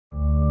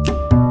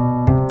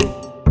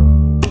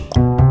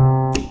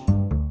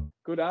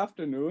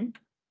afternoon.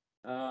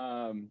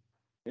 In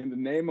the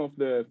name of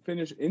the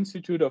Finnish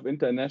Institute of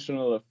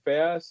International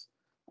Affairs,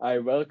 I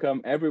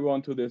welcome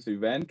everyone to this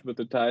event with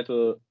the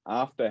title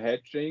After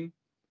Hedging,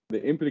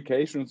 the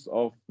Implications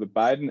of the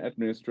Biden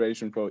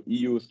Administration for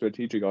EU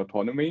Strategic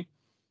Autonomy.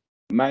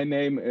 My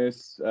name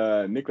is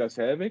Niklas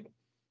Helvig,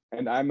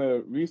 and I'm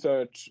a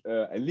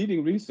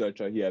leading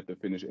researcher here at the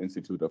Finnish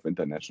Institute of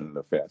International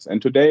Affairs.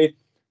 And today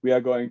we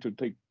are going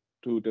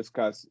to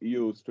discuss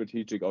EU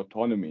strategic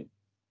autonomy.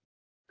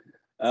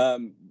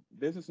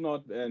 This is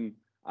not an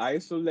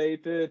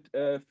isolated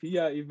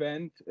FIIA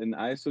event, an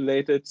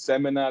isolated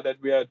seminar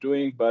that we are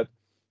doing, but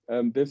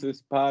this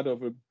is part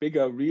of a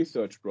bigger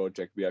research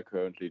project we are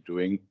currently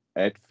doing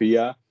at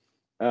FIIA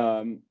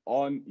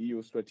on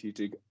EU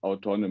strategic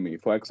autonomy.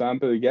 For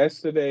example,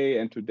 yesterday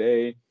and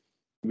today,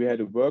 we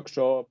had a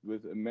workshop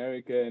with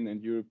American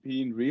and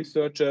European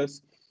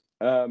researchers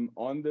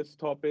on this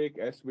topic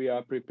as we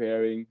are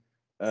preparing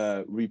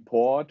a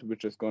report,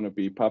 which is going to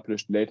be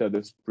published later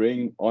this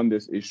spring on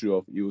this issue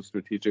of EU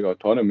strategic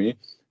autonomy.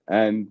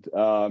 And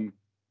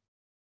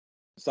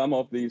some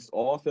of these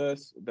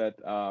authors that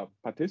are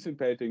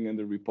participating in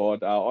the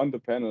report are on the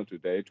panel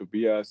today,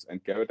 Tobias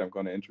and Garrett. I'm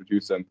going to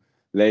introduce them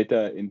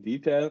later in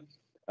detail.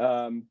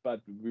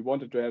 But we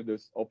wanted to have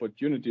this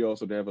opportunity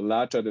also to have a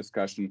larger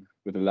discussion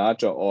with a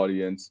larger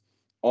audience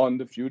on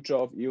the future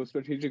of EU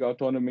strategic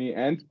autonomy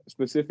and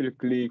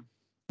specifically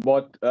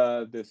what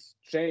this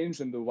change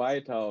in the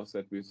White House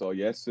that we saw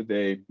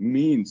yesterday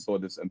means for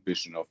this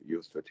ambition of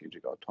EU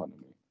strategic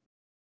autonomy.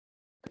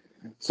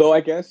 So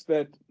I guess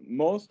that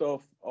most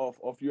of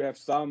you have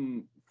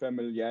some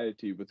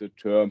familiarity with the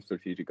term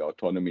strategic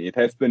autonomy. It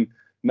has been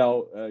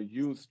now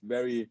used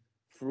very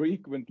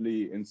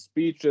frequently in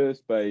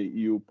speeches by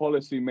EU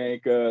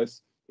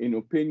policymakers, in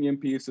opinion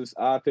pieces,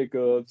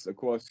 articles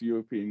across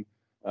European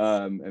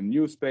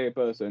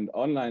newspapers and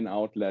online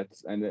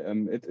outlets, and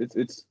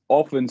it's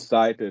often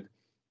cited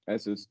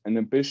as an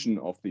ambition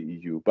of the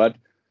EU. But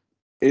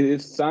it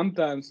is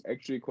sometimes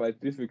actually quite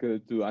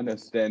difficult to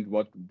understand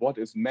what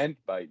is meant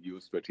by EU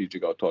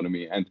strategic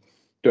autonomy. And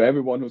to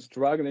everyone who's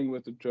struggling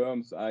with the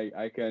terms,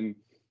 I can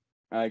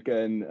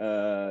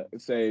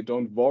say,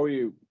 don't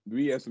worry.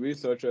 We as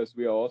researchers,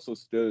 we are also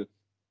still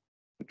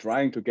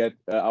trying to get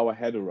our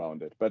head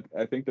around it. But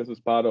I think this is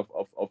part of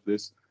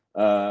this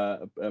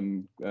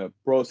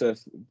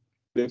process.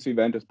 This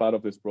event is part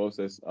of this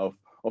process of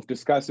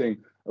discussing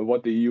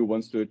what the EU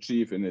wants to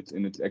achieve in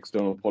its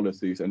external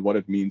policies and what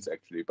it means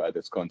actually by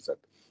this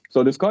concept.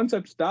 So this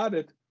concept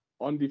started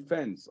on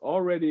defense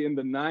already in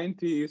the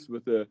 90s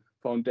with the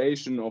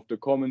foundation of the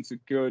common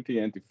security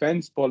and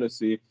defense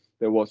policy.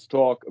 There was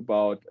talk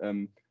about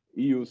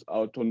EU's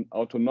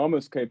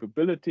autonomous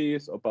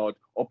capabilities, about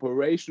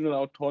operational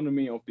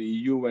autonomy of the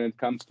EU when it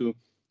comes to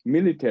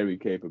military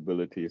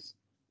capabilities.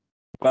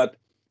 But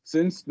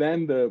since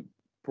then, the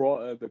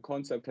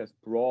concept has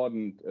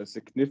broadened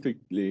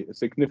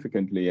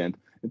significantly, and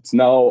it's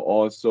now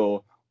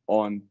also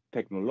on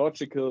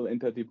technological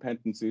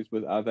interdependencies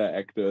with other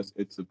actors.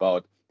 It's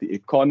about the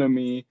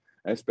economy,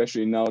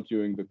 especially now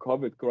during the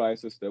COVID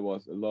crisis. There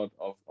was a lot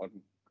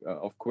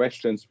of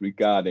questions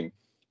regarding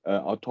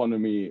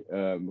autonomy,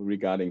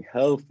 regarding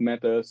health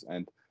matters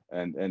and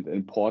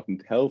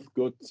important health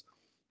goods.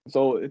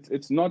 So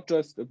it's not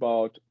just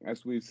about,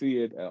 as we see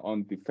it,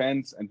 on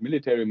defense and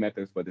military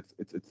matters, but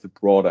it's a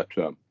broader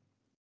term.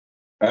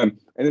 And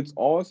it's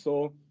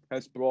also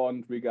has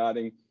broadened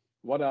regarding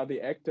what are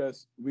the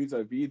actors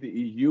vis-a-vis the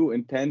EU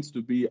intends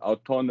to be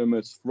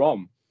autonomous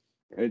from.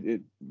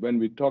 When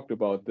we talked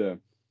about the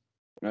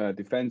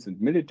defense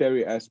and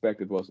military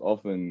aspect, it was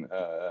often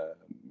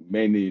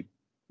mainly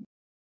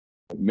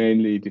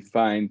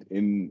defined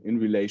in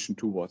relation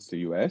towards the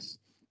US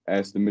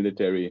as the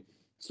military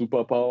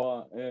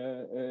superpower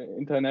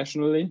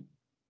internationally.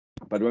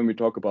 But when we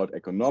talk about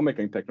economic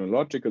and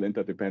technological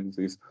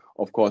interdependencies,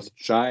 of course,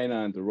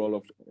 China and the role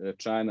of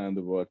China in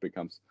the world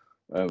becomes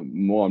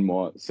more and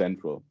more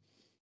central.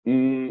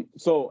 And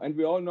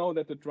we all know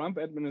that the Trump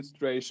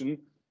administration,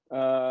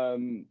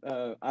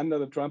 under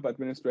the Trump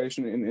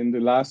administration in the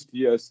last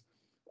years,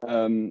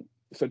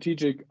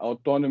 strategic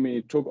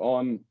autonomy took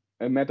on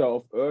a matter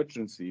of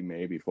urgency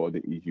maybe for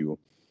the EU.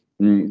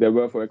 There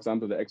were, for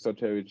example, the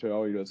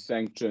extraterritorial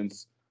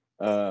sanctions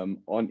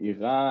on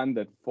Iran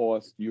that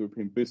forced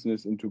European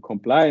business into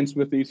compliance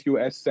with these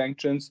US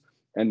sanctions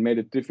and made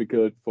it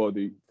difficult for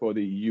the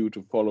EU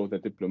to follow the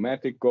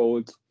diplomatic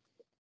goals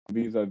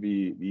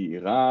vis-a-vis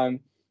Iran.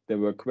 There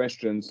were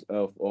questions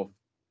of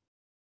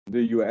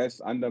the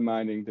US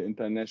undermining the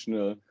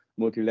international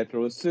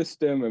multilateral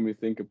system when we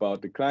think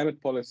about the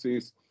climate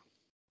policies.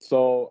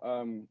 So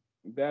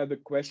there the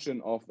question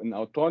of an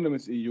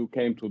autonomous EU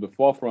came to the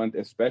forefront,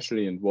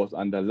 especially, and was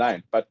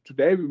underlined. But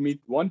today we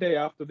meet one day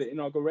after the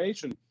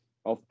inauguration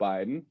of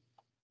Biden,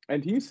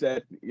 and he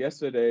said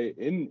yesterday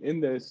in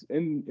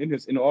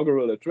his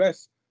inaugural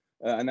address,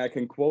 and I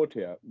can quote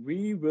here,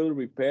 "We will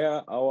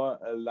repair our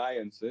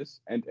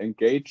alliances and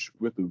engage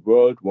with the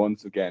world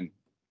once again,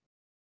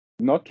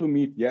 not to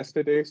meet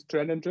yesterday's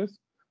challenges,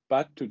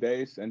 but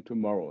today's and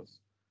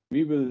tomorrow's.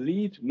 We will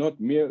lead not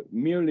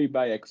merely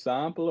by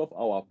example of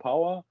our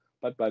power,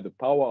 but by the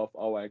power of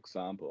our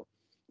example.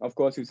 Of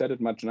course, he said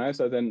it much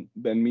nicer than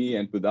me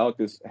and without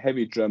this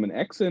heavy German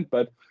accent,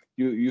 but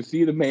you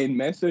see the main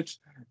message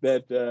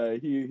that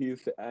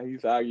he's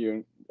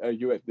arguing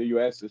the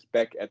US is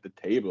back at the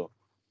table.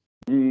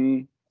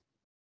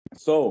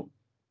 So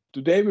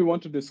today we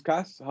want to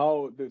discuss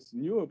how this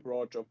new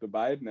approach of the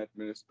Biden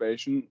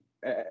administration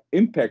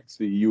impacts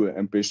the EU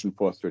ambition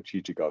for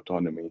strategic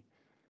autonomy.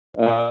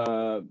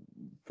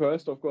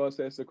 First, of course,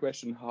 there's the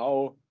question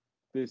how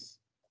this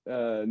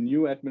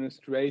new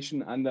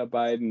administration under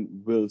Biden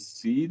will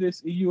see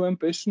this EU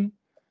ambition.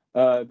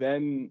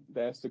 Then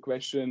there's the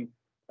question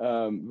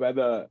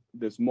whether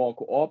this more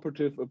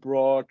cooperative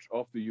approach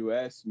of the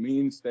US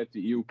means that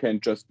the EU can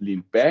just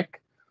lean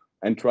back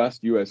and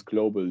trust US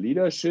global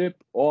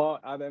leadership, or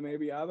are there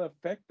maybe other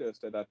factors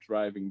that are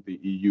driving the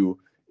EU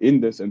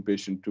in this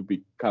ambition to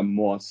become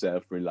more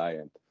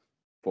self-reliant?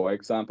 For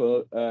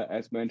example,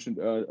 as mentioned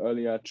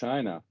earlier,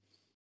 China.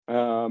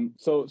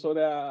 So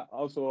there are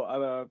also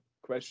other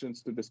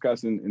questions to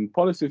discuss in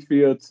policy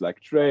fields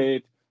like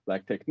trade,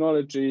 like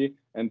technology.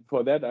 And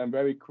for that, I'm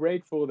very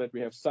grateful that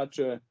we have such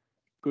a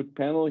good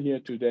panel here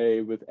today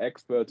with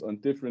experts on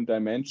different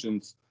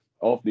dimensions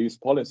of these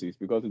policies,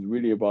 because it's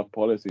really about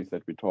policies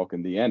that we talk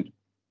in the end.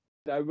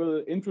 I will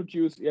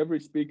introduce every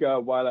speaker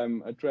while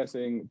I'm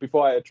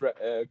before I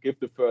give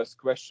the first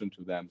question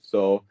to them.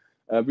 So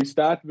we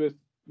start with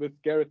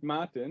Garrett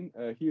Martin.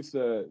 He's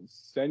a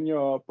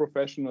senior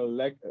professorial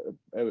lecturer.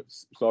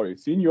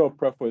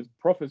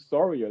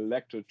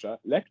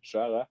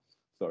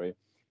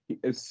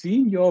 A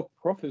senior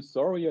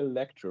professorial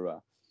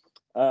lecturer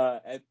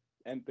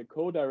and the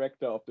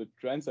co-director of the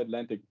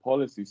Transatlantic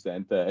Policy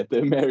Center at the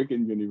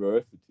American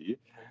University.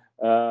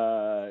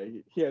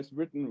 He has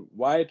written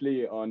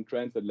widely on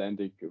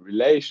transatlantic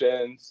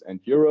relations and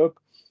Europe,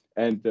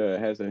 and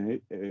has a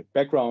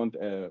background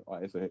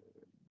as a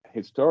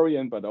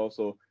historian, but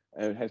also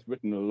has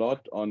written a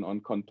lot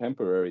on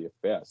contemporary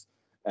affairs.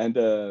 And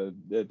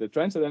the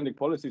Transatlantic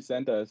Policy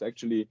Center is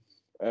actually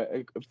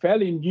a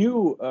fairly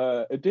new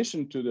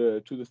addition to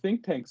the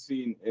think tank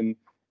scene in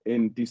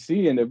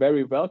DC, and a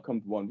very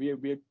welcomed one.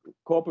 We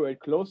cooperate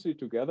closely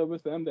together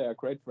with them. They are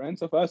great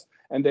friends of us,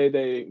 and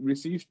they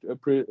received a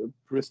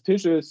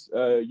prestigious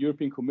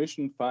European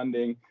Commission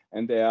funding,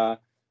 and they are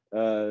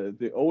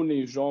the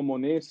only Jean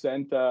Monnet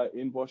Center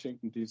in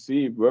Washington,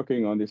 D.C.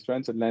 working on these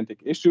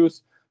transatlantic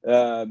issues.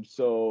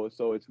 So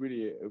it's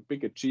really a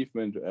big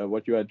achievement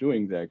what you are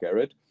doing there,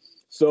 Garrett.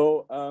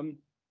 So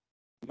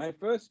my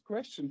first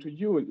question to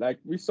you, like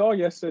we saw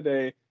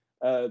yesterday,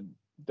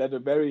 that a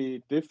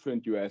very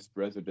different US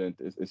president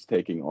is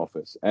taking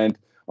office. And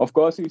of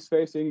course, he's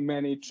facing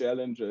many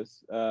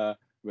challenges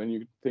when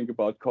you think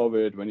about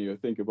COVID, when you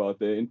think about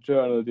the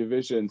internal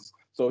divisions.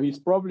 So he's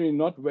probably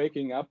not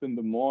waking up in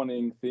the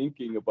morning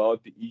thinking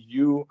about the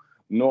EU,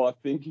 nor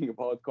thinking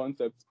about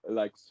concepts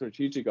like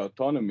strategic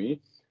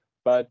autonomy.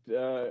 But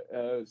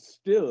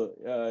still,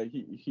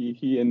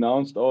 he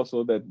announced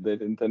also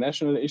that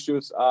international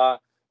issues are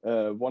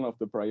one of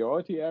the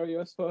priority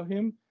areas for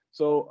him.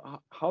 So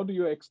how do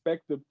you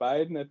expect the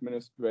Biden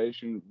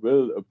administration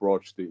will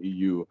approach the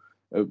EU?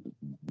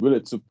 Will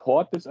it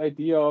support this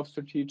idea of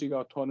strategic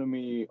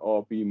autonomy,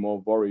 or be more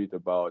worried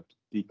about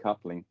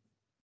decoupling?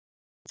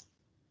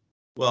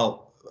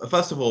 Well,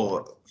 first of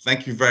all,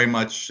 thank you very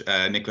much,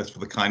 Nicholas, for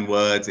the kind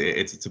words.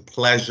 It's a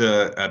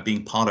pleasure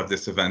being part of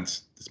this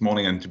event this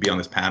morning and to be on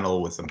this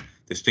panel with some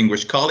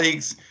distinguished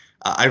colleagues.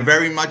 I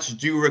very much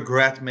do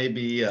regret,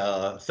 maybe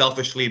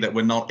selfishly, that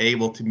we're not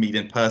able to meet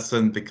in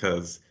person,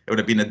 because it would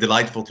have been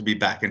delightful to be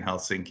back in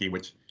Helsinki,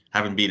 which I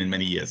haven't been in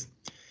many years.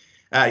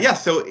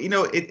 So,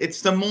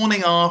 it's the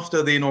morning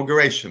after the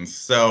inauguration.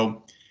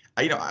 So,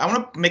 I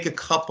want to make a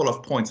couple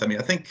of points. I mean,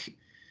 I think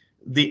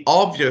the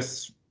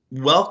obvious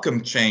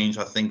welcome change,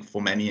 I think,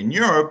 for many in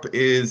Europe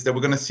is that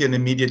we're going to see an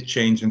immediate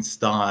change in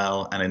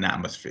style and in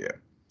atmosphere.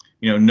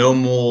 No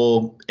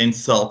more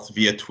insults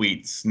via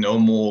tweets, no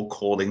more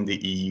calling the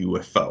EU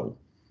a foe.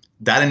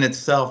 That in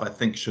itself, I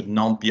think, should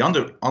not be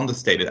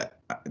understated.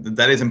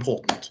 That is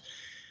important.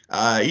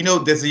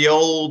 There's the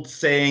old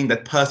saying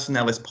that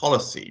personnel is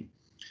policy.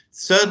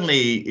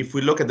 Certainly, if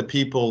we look at the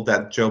people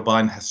that Joe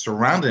Biden has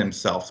surrounded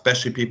himself,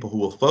 especially people who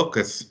will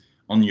focus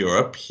on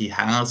Europe, he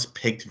has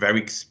picked very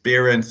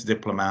experienced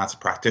diplomats,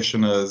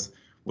 practitioners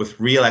with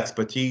real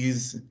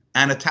expertise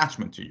and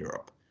attachment to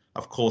Europe.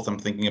 Of course, I'm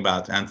thinking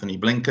about Anthony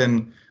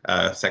Blinken,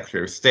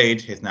 Secretary of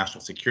State, his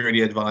National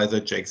Security Advisor,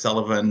 Jake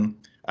Sullivan,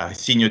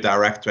 Senior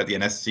Director at the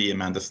NSC,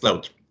 Amanda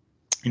Sloat,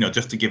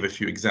 just to give a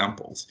few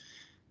examples.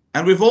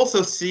 And we've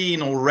also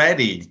seen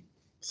already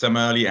some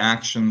early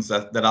actions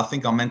that I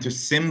think are meant to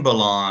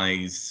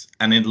symbolize,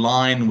 and in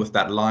line with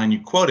that line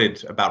you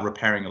quoted about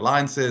repairing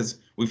alliances.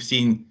 We've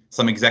seen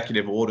some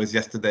executive orders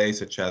yesterday,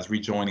 such as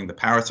rejoining the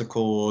Paris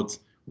Accords,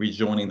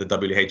 rejoining the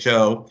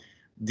WHO.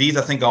 These,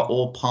 I think, are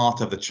all part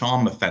of the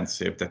charm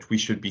offensive that we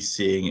should be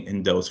seeing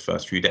in those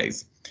first few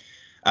days.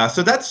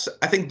 So that's,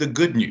 I think, the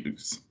good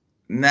news.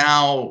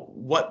 Now,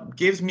 what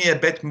gives me a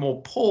bit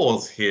more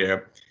pause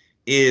here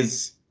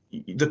is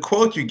the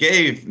quote you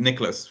gave,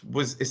 Nicholas,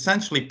 was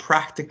essentially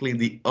practically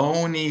the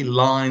only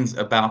lines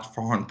about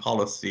foreign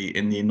policy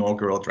in the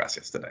inaugural address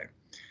yesterday.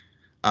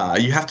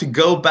 You have to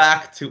go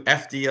back to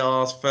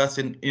FDR's first,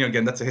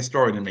 again, that's a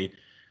historian in me.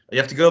 You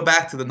have to go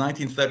back to the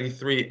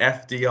 1933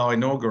 FDR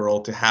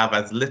inaugural to have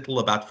as little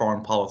about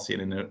foreign policy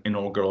in an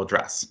inaugural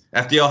address.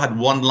 FDR had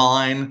one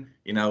line,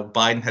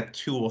 Biden had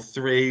two or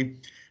three.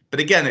 But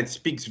again, it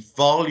speaks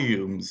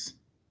volumes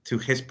to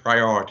his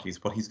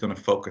priorities, what he's going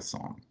to focus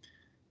on.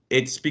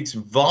 It speaks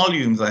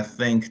volumes, I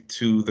think,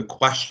 to the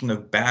question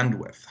of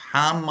bandwidth.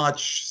 How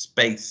much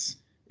space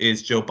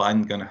is Joe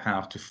Biden going to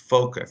have to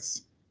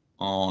focus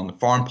on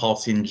foreign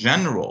policy in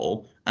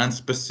general and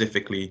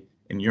specifically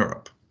in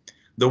Europe?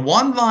 The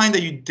one line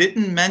that you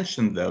didn't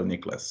mention, though,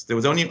 Nicholas, there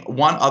was only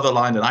one other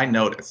line that I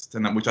noticed,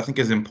 and which I think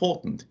is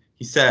important.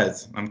 He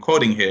says, I'm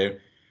quoting here,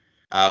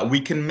 we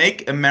can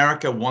make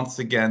America once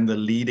again the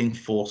leading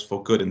force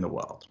for good in the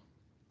world.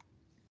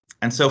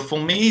 And so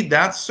for me,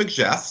 that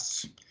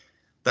suggests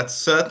that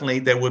certainly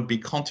there would be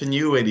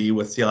continuity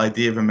with the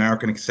idea of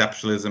American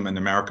exceptionalism and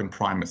American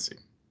primacy.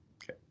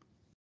 Okay.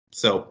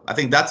 So I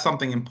think that's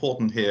something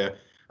important here.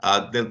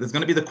 There's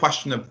going to be the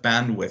question of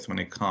bandwidth when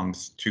it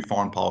comes to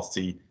foreign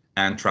policy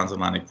and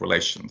transatlantic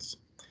relations.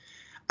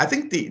 I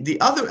think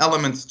the other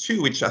elements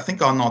too, which I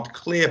think are not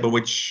clear, but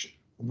which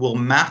will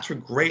matter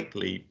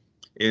greatly,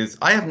 is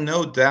I have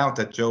no doubt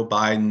that Joe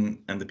Biden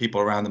and the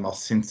people around him are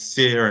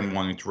sincere in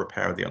wanting to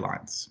repair the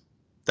alliance.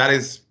 That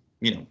is,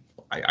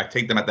 I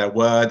take them at their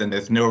word, and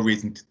there's no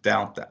reason to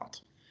doubt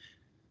that.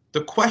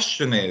 The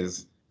question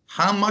is,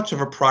 how much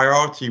of a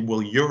priority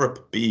will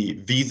Europe be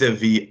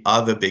vis-a-vis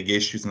other big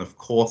issues? And of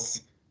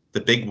course,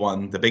 the big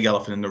one, the big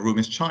elephant in the room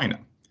is China.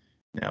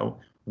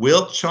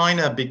 Will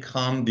China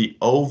become the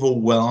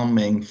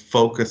overwhelming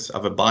focus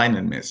of a Biden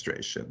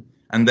administration?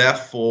 And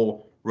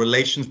therefore,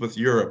 relations with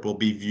Europe will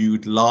be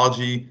viewed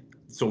largely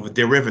sort of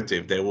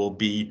derivative. They will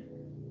be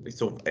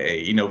sort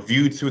of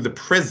viewed through the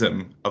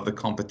prism of the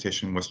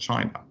competition with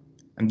China.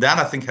 And that,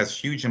 I think, has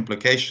huge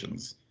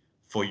implications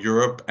for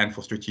Europe and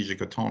for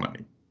strategic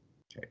autonomy.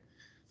 Okay.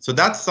 So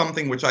that's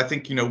something which I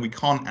think, we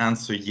can't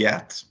answer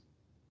yet,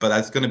 but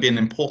that's going to be an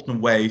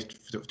important way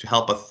to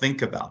help us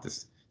think about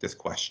this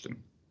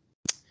question.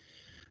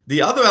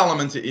 The other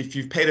element, if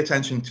you've paid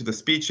attention to the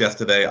speech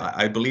yesterday,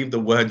 I believe the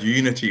word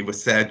unity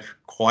was said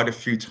quite a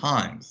few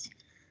times.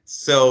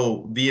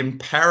 So the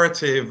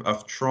imperative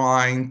of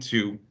trying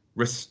to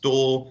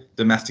restore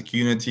domestic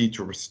unity,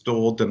 to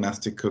restore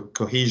domestic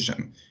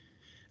cohesion.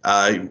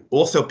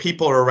 Also,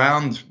 people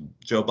around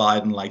Joe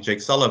Biden, like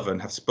Jake Sullivan,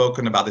 have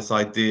spoken about this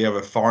idea of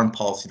a foreign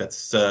policy that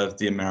serves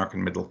the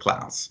American middle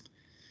class.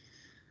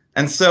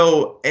 And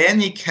so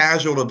any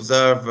casual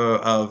observer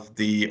of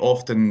the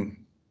often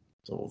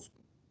sort of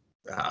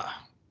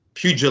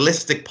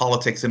pugilistic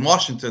politics in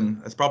Washington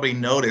has probably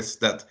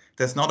noticed that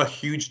there's not a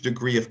huge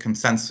degree of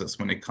consensus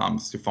when it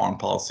comes to foreign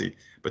policy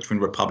between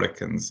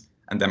Republicans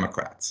and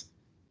Democrats.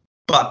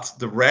 But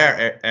the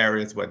rare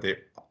areas where there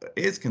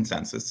is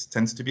consensus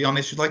tends to be on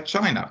issues like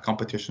China,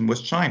 competition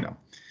with China.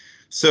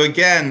 So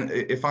again,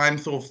 if I'm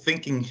sort of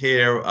thinking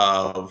here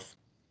of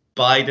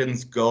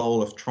Biden's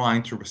goal of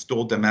trying to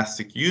restore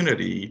domestic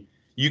unity,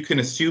 you can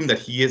assume that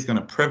he is going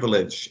to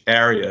privilege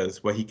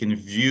areas where he can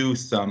view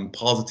some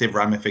positive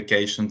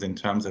ramifications in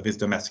terms of his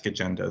domestic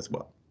agenda as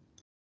well.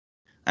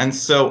 And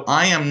so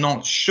I am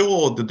not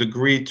sure the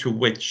degree to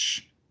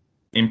which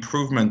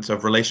improvement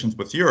of relations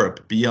with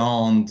Europe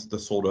beyond the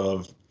sort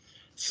of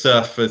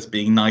surface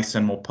being nice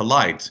and more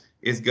polite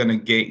is going to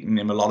gain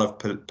him a lot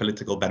of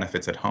political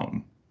benefits at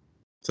home.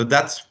 So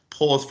that's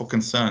pause for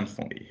concern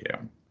for me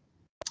here.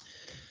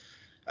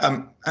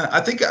 And I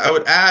think I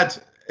would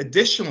add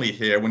additionally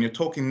here, when you're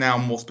talking now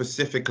more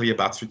specifically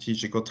about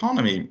strategic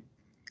autonomy,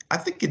 I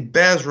think it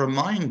bears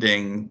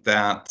reminding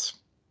that,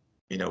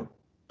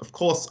 of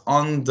course,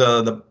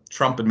 under the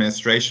Trump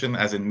administration,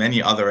 as in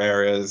many other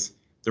areas,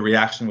 the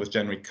reaction was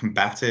generally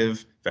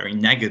combative, very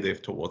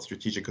negative towards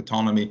strategic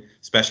autonomy,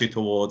 especially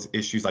towards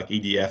issues like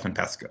EDF and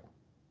PESCO.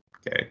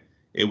 Okay,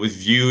 it was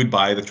viewed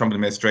by the Trump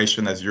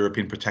administration as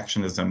European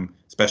protectionism,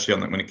 especially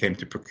when it came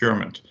to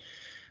procurement.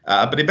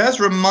 But it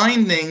bears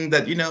reminding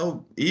that,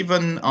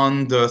 even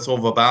under sort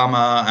of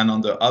Obama and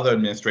under other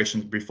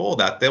administrations before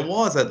that, there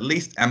was at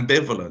least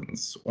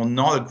ambivalence or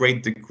not a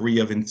great degree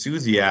of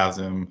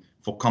enthusiasm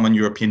for common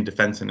European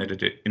defense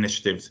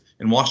initiatives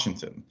in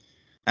Washington.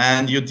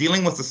 And you're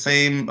dealing with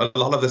a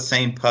lot of the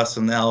same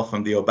personnel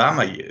from the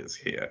Obama years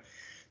here.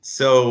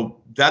 So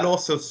that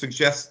also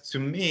suggests to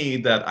me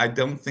that I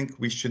don't think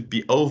we should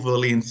be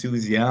overly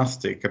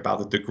enthusiastic about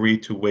the degree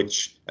to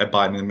which a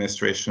Biden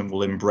administration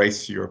will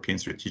embrace European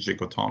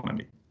strategic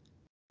autonomy.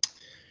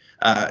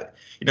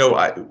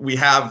 We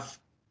have,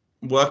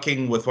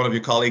 working with one of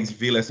your colleagues,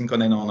 Ville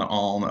Sinkonen,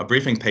 on a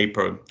briefing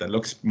paper that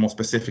looks more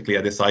specifically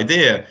at this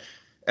idea.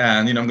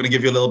 And, I'm going to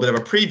give you a little bit of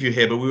a preview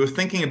here, but we were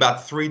thinking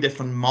about 3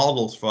 different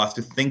models for us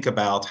to think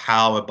about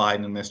how a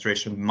Biden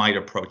administration might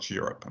approach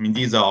Europe. I mean,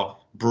 these are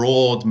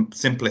broad,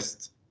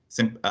 simplest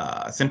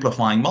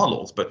simplifying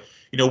models, but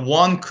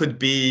one could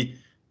be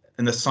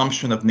an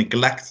assumption of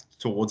neglect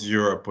towards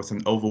Europe with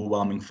an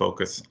overwhelming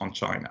focus on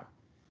China.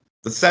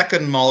 The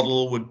second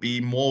model would be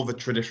more of a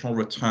traditional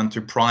return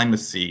to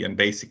primacy and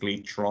basically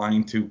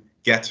trying to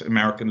get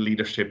American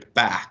leadership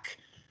back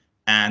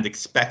and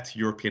expect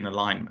European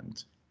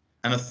alignment.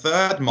 And a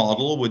third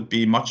model would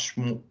be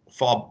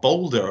far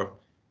bolder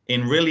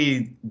in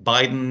really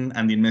Biden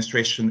and the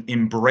administration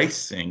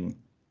embracing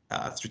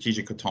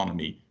strategic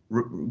autonomy,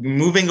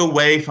 moving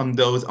away from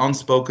those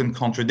unspoken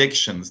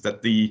contradictions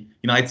that the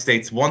United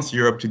States wants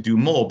Europe to do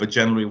more, but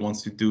generally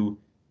wants to do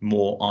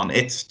more on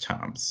its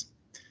terms.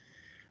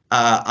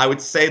 I would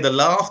say the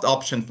last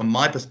option from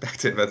my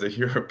perspective as a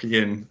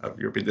European of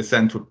European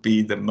descent would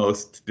be the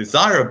most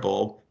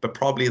desirable, but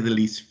probably the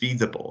least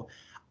feasible.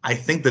 I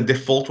think the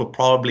default will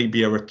probably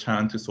be a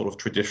return to sort of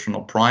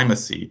traditional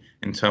primacy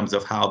in terms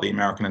of how the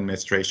American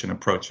administration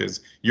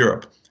approaches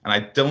Europe. And I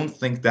don't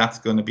think that's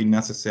going to be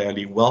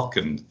necessarily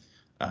welcomed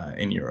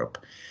in Europe.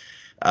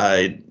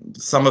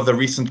 Some of the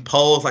recent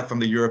polls, like from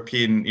the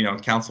European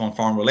Council on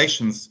Foreign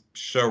Relations,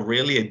 show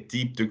really a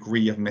deep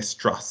degree of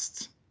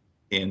mistrust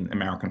in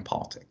American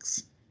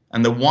politics.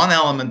 And the one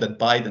element that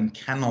Biden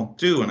cannot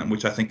do, and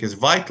which I think is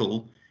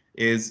vital,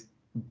 is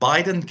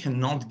Biden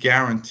cannot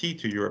guarantee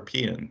to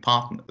European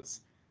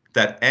partners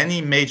that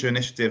any major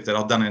initiatives that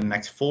are done in the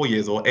next 4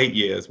 years or 8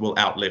 years will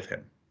outlive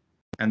him.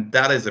 And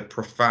that is a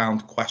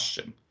profound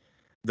question.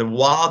 The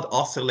wild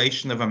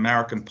oscillation of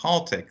American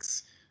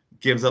politics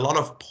gives a lot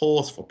of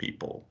pause for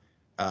people,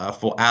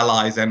 for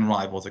allies and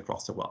rivals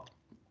across the world.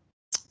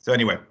 So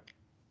anyway,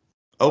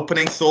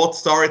 opening thoughts.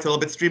 Sorry, it's a little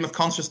bit stream of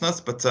consciousness,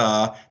 but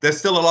there's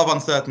still a lot of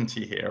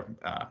uncertainty here,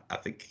 I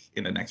think,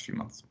 in the next few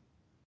months.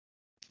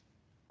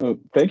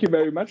 Thank you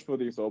very much for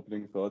these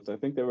opening thoughts. I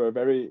think they were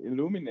very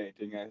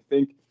illuminating. I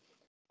think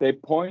they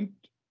point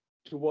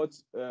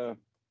towards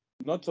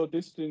not so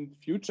distant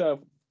future,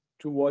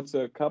 towards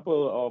a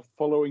couple of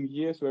following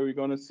years where we're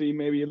going to see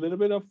maybe a little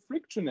bit of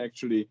friction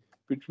actually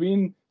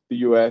between the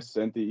US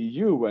and the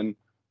EU, when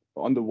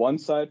on the one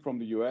side from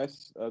the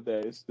US there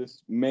is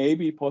this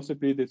maybe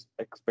possibly this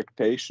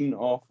expectation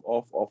of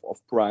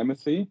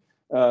primacy,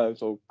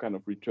 so kind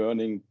of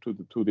returning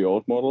to the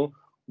old model,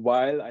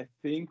 while I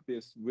think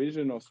this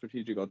vision of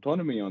strategic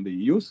autonomy on the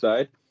EU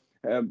side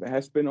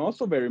has been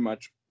also very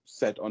much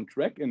set on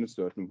track in a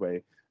certain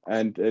way.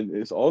 And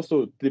it's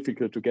also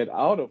difficult to get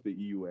out of the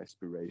EU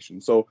aspiration.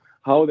 So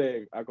how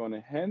they are going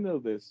to handle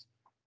this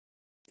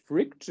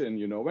friction,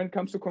 when it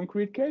comes to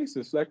concrete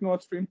cases like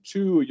Nord Stream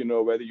 2,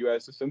 where the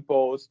US is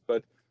imposed,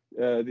 but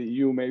the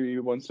EU maybe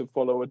wants to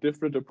follow a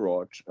different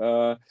approach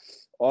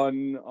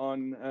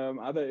on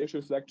other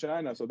issues like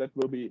China. So that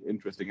will be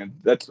interesting. And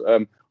that's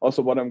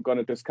also what I'm going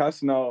to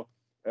discuss now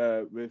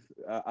with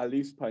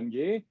Alice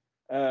Panier,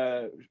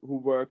 who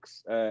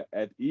works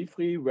at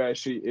IFRI, where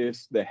she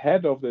is the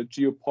head of the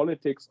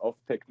Geopolitics of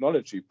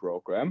Technology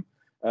program.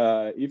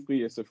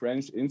 IFRI is the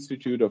French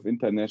Institute of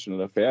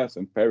International Affairs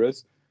in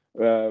Paris.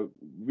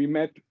 We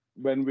met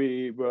when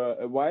we were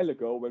a while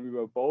ago, when we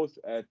were both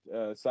at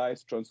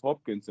SAIS Johns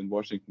Hopkins in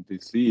Washington,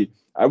 D.C.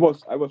 I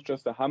was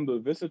just a humble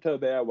visitor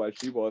there, while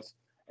she was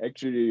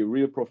actually a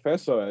real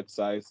professor at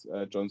SAIS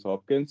Johns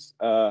Hopkins.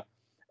 As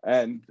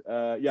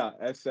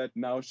said,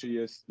 now she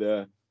is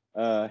the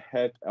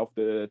head of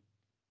the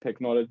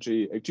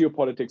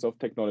geopolitics of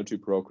technology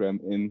program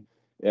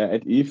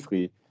at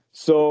IFRI.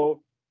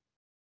 So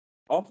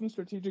often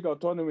strategic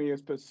autonomy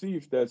is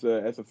perceived as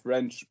a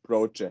French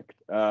project,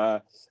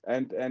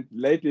 and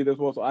lately this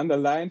was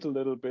underlined a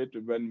little bit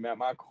when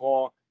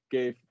Macron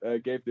gave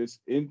this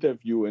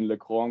interview in Le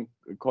Grand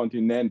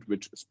Continent,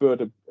 which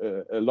spurred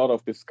a lot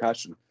of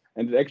discussion,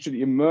 and it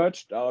actually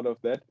emerged out of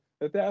that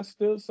there are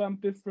still some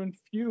different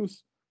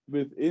views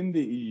within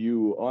the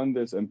EU on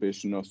this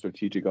ambition of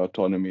strategic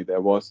autonomy.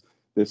 There was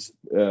this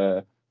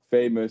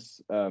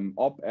famous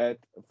op-ed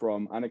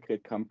from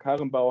Annegret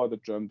Kramp-Karrenbauer, the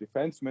German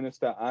defense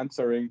minister,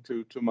 answering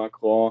to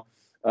Macron.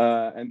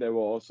 And there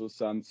were also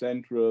some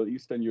Central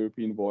Eastern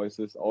European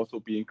voices also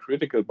being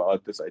critical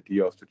about this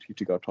idea of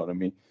strategic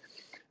autonomy.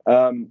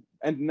 And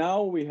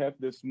now we have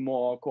this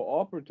more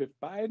cooperative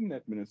Biden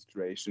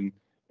administration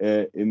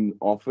in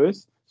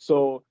office.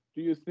 So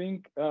do you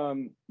think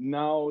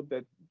now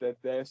that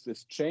there's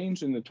this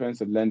change in the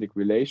transatlantic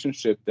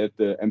relationship, that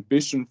the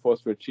ambition for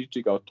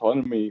strategic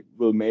autonomy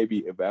will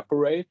maybe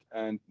evaporate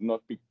and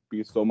not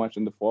be so much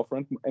in the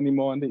forefront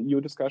anymore in the EU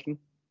discussion?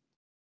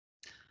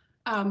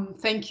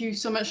 Thank you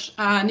so much,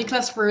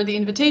 Niklas, for the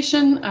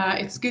invitation.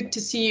 It's good to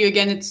see you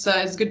again.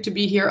 It's good to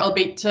be here,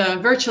 albeit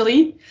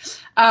virtually.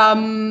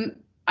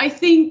 I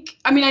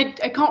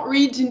can't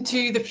read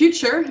into the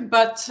future,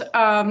 but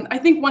I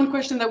think one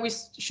question that we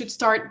should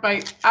start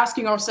by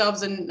asking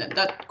ourselves, and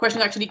that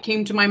question actually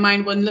came to my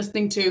mind when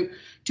listening to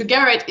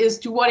Garrett, is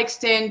to what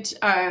extent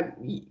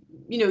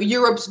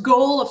Europe's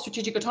goal of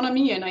strategic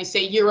autonomy, and I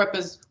say Europe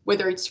as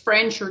whether it's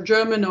French or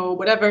German or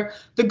whatever,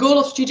 the goal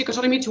of strategic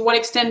autonomy, to what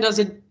extent does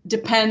it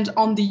depend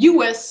on the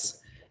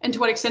US, and to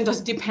what extent does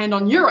it depend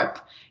on Europe?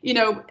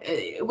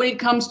 when it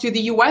comes to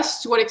the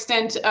US, to what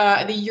extent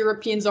the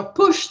Europeans are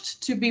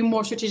pushed to be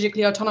more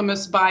strategically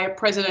autonomous by a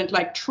president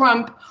like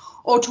Trump,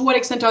 or to what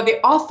extent are they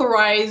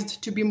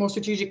authorized to be more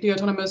strategically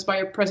autonomous by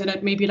a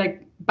president maybe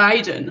like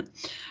Biden?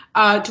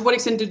 To what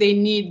extent do they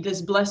need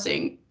this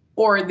blessing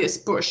or this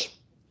push?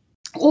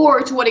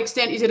 Or to what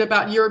extent is it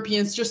about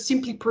Europeans just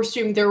simply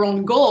pursuing their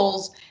own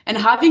goals and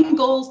having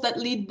goals that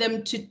lead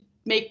them to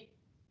make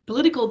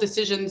political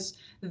decisions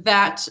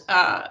that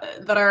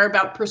are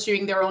about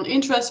pursuing their own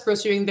interests,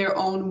 pursuing their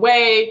own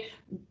way,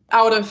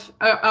 out of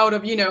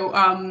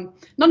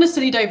not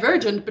necessarily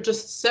divergent, but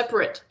just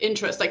separate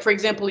interests. Like, for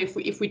example,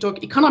 if we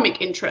talk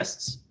economic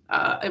interests,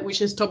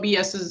 which is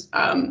Tobias's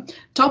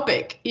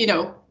topic,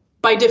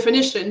 by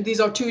definition,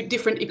 these are two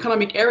different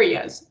economic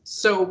areas,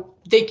 so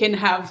they can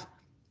have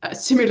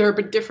similar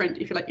but different,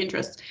 if you like,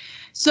 interests.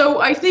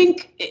 So I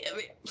think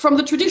from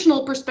the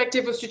traditional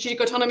perspective of strategic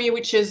autonomy,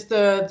 which is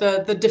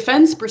the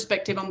defense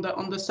perspective on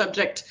the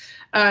subject,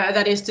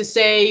 that is to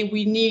say,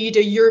 we need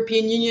a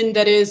European Union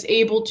that is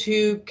able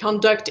to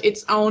conduct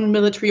its own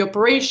military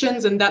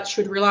operations, and that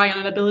should rely on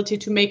an ability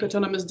to make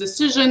autonomous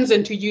decisions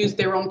and to use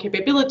their own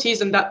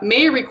capabilities, and that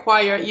may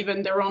require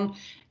even their own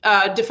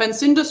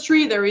defense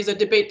industry. There is a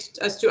debate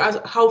as to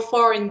how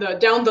far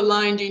down the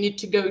line do you need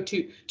to go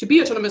to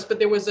be autonomous, but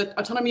there was an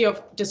autonomy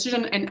of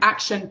decision and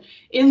action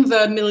in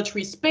the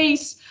military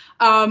space.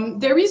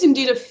 There is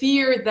indeed a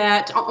fear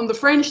that on the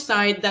French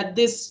side that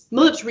this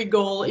military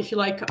goal, if you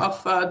like,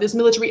 of this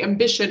military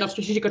ambition of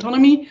strategic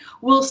autonomy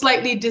will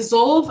slightly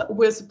dissolve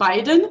with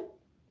Biden.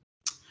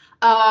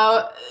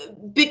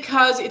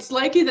 Because it's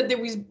likely that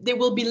there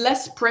will be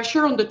less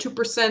pressure on the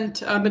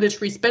 2%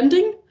 military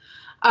spending.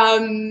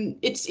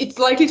 It's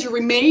likely to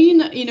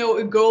remain,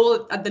 a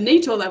goal at the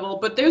NATO level,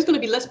 but there's going to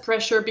be less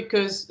pressure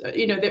because,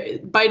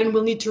 Biden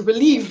will need to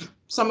relieve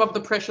some of the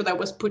pressure that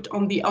was put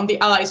on the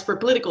allies for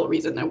political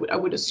reasons, I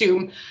would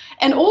assume.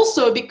 And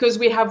also because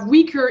we have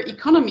weaker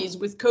economies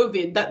with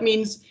COVID, that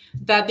means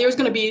that there's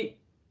going to be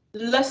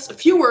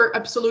fewer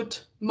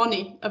absolute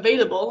money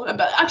available,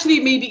 but actually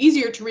it may be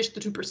easier to reach the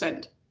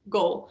 2%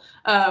 goal,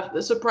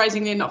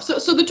 surprisingly enough.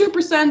 So the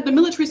 2%, the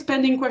military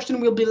spending question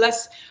will be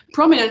less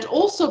prominent,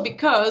 also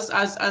because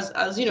as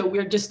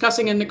we're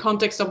discussing in the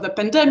context of the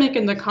pandemic,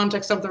 in the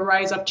context of the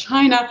rise of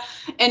China,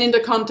 and in the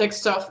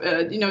context of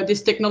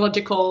this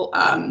technological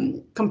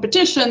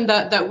competition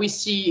that we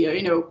see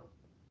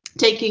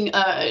taking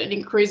an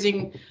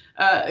increasingly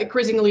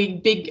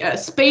big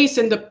space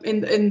in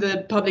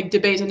the public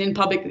debate and in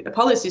public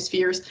policy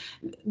spheres.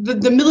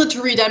 The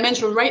military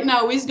dimension right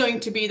now is going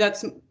to be,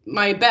 that's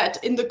my bet,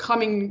 in the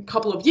coming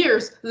couple of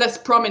years, less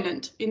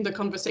prominent in the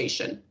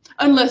conversation,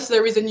 unless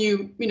there is a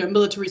new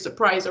military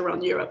surprise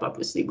around Europe,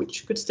 obviously,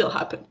 which could still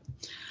happen.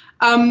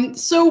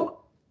 So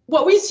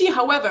what we see,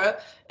 however,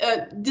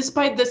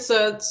 despite this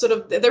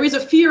there is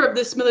a fear of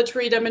this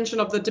military dimension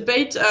of the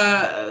debate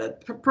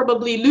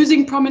probably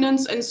losing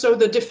prominence, and so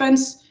the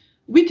defense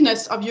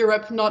weakness of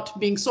Europe not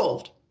being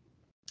solved.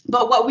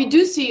 But what we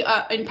do see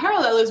in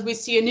parallel is we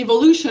see an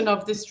evolution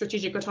of this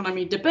strategic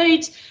autonomy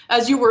debate,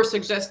 as you were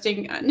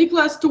suggesting,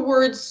 Nicholas,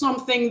 towards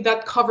something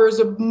that covers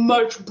a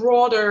much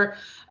broader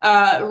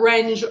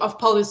range of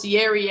policy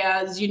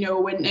areas,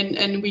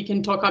 and we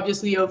can talk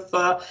obviously of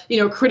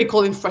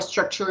critical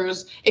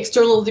infrastructures,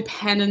 external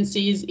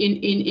dependencies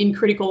in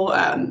critical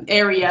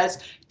areas,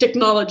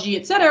 technology,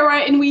 etc.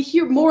 Right? And we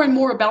hear more and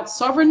more about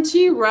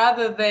sovereignty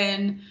rather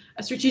than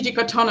a strategic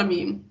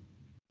autonomy.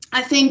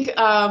 I think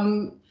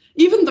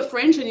even the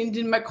French, and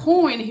indeed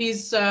Macron in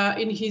his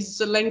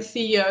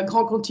lengthy Grand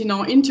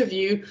Continent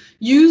interview,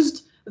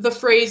 used the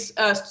phrase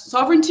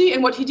sovereignty,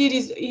 and what he did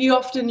is he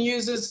often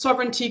uses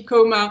sovereignty,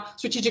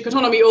 strategic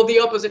autonomy, or the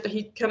opposite, that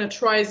he kind of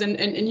tries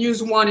and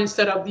use one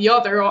instead of the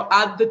other, or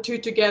add the two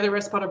together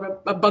as part of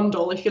a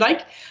bundle, if you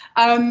like.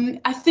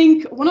 I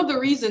think one of the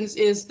reasons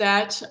is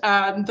that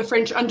the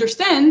French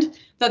understand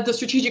that the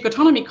strategic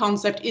autonomy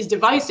concept is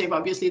divisive.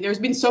 Obviously, there's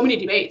been so many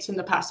debates in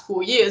the past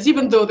 4 years,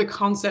 even though the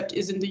concept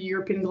is in the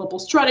European global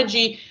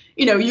strategy.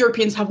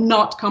 Europeans have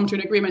not come to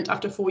an agreement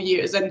after 4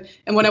 years. And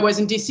when I was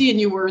in DC, and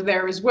you were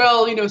there as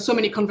well, so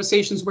many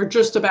conversations were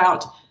just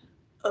about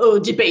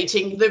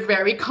debating the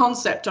very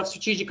concept of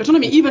strategic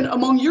autonomy, even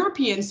among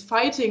Europeans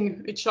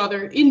fighting each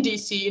other in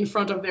DC in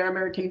front of their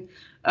American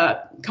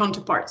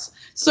counterparts.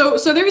 So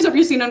there is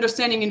obviously an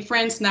understanding in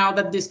France now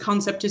that this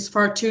concept is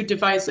far too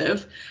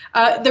divisive.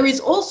 There is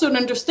also an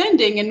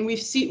understanding, and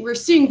we're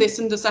seeing this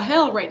in the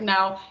Sahel right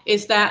now,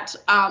 is that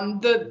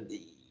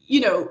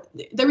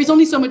there is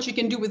only so much you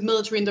can do with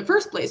military in the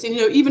first place. And,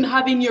 even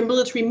having your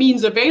military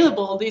means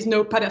available, there's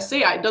no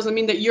panacea. It doesn't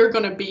mean that you're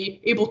going to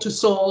be able to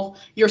solve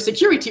your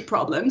security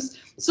problems.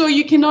 So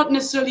you cannot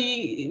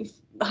necessarily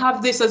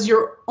have this as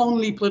your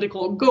only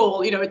political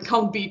goal. It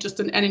can't be just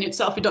an end in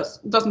itself. It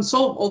doesn't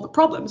solve all the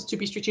problems to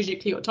be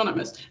strategically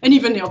autonomous. And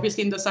even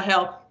obviously in the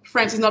Sahel,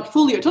 France is not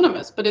fully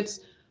autonomous, but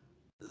it's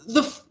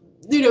a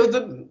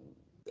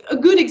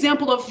good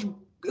example of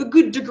a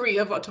good degree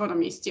of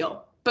autonomy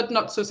still, but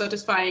not so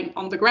satisfying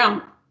on the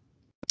ground.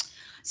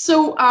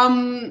 So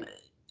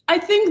I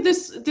think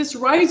this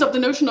rise of the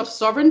notion of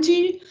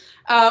sovereignty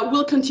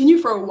will continue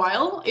for a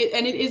while,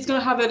 and it is going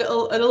to have a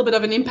little bit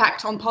of an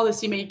impact on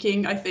policy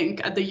making, I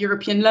think, at the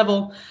European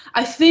level.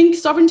 I think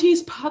sovereignty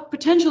is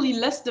potentially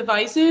less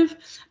divisive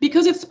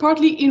because it's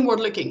partly inward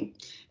looking.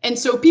 And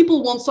so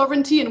people want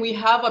sovereignty, and we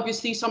have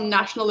obviously some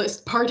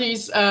nationalist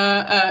parties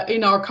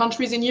in our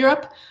countries in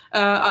Europe.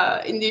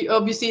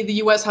 Obviously, the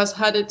US has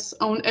had its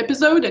own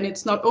episode, and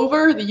it's not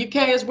over. The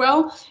UK as well,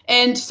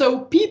 and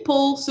so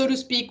people, so to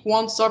speak,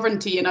 want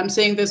sovereignty. And I'm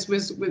saying this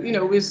with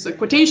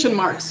quotation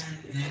marks,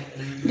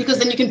 because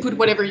then you can put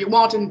whatever you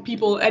want in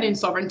people and in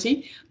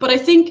sovereignty. But I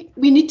think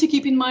we need to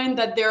keep in mind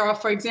that there are,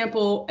 for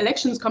example,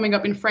 elections coming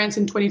up in France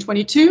in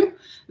 2022,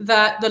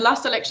 that the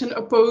last election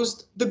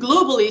opposed the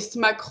globalist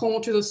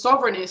Macron to the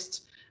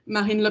sovereignist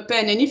Marine Le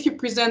Pen. And if you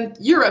present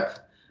Europe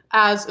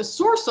as a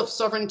source of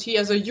sovereignty,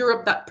 as a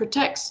Europe that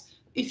protects,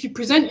 if you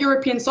present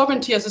European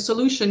sovereignty as a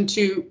solution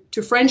to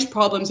French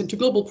problems and to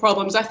global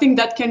problems, I think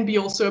that can be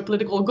also a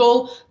political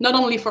goal, not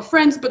only for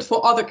France, but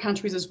for other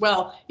countries as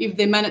well, if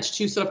they manage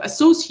to sort of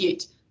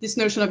associate this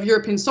notion of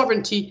European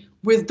sovereignty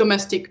with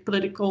domestic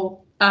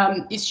political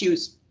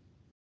issues.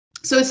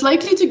 So it's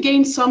likely to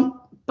gain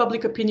some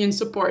public opinion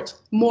support,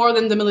 more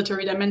than the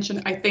military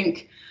dimension, I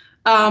think.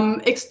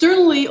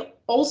 Externally,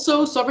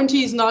 also,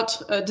 sovereignty is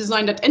not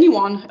designed at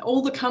anyone.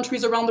 All the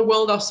countries around the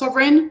world are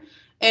sovereign,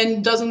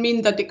 and doesn't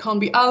mean that they can't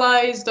be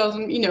allies.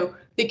 Doesn't,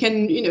 they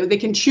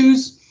can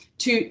choose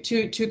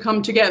to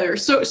come together.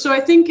 So I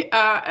think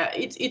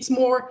it's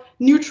more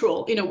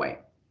neutral in a way,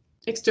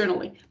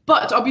 externally.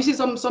 But obviously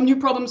some new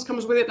problems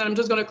comes with it, and I'm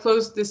just going to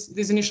close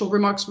these initial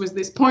remarks with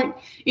this point.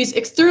 Is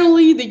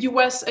externally the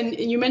US, and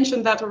you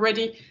mentioned that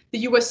already, the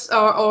US,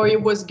 or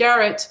it was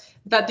Garrett,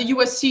 that the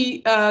US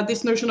see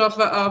this notion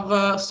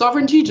of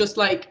sovereignty, just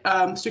like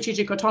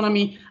strategic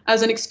autonomy,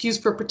 as an excuse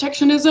for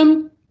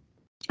protectionism,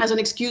 as an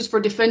excuse for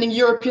defending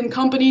European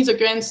companies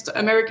against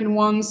American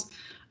ones.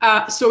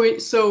 So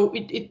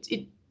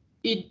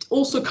it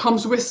also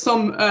comes with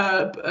some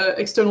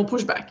external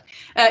pushback.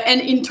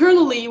 And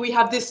internally, we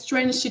have this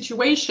strange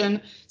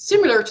situation,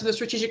 similar to the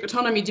strategic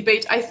autonomy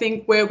debate, I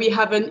think, where we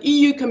have an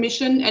EU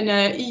Commission and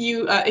an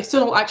EU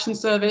External Action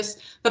Service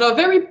that are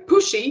very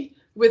pushy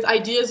with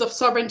ideas of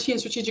sovereignty and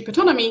strategic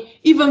autonomy,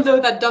 even though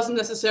that doesn't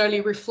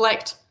necessarily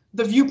reflect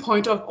the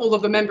viewpoint of all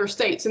of the member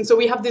states. And so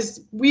we have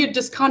this weird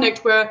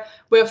disconnect where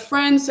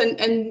France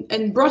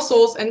and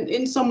Brussels, and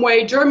in some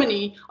way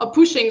Germany, are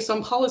pushing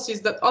some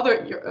policies that other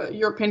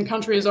European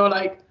countries are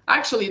like,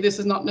 actually, this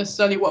is not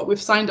necessarily what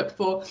we've signed up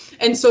for.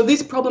 And so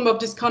this problem of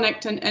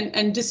disconnect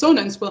and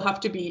dissonance will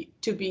have to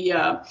be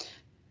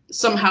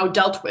somehow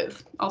dealt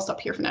with. I'll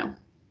stop here for now.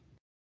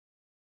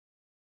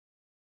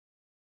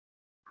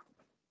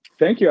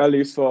 Thank you,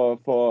 Alice,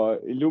 for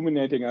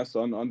illuminating us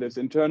on this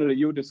internal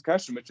EU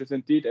discussion, which is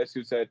indeed, as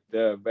you said,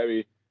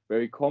 very,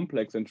 very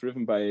complex and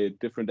driven by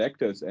different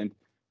actors. And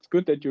it's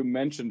good that you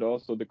mentioned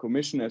also the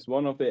Commission as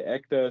one of the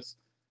actors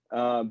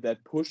that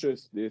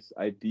pushes this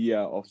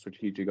idea of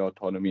strategic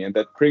autonomy. And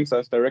that brings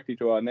us directly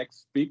to our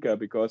next speaker,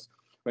 because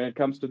when it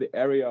comes to the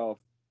area of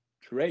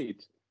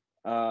trade,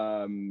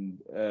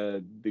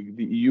 the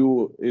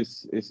EU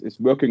is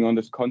working on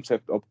this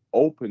concept of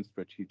open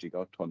strategic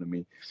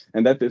autonomy,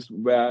 and that is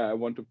where I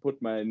want to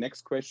put my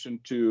next question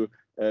to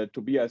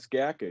Tobias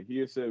Gerke.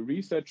 He is a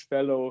research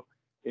fellow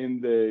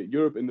in the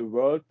Europe in the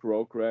World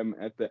program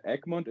at the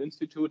Egmont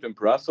Institute in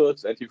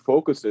Brussels, and he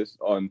focuses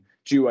on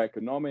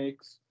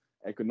geoeconomics,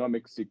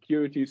 economic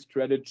security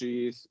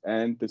strategies,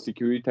 and the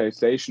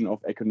securitization of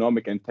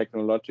economic and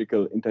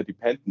technological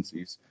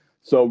interdependencies.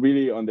 So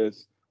really on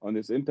this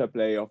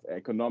interplay of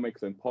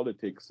economics and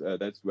politics,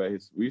 that's where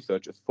his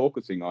research is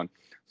focusing on.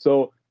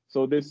 So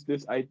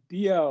this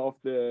idea of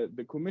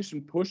the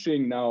Commission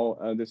pushing now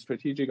the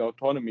strategic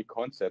autonomy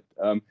concept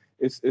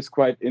is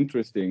quite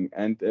interesting,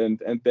 and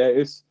there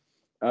is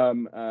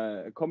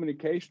a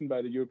communication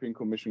by the European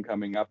Commission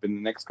coming up in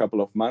the next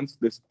couple of months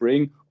this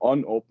spring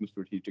on open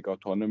strategic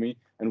autonomy,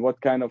 and what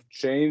kind of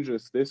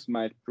changes this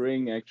might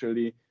bring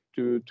actually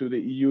to the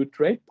EU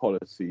trade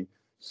policy.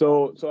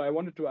 So I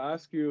wanted to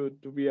ask you,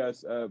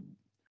 Tobias,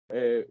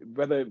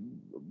 whether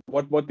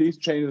what these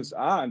changes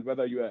are, and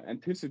whether you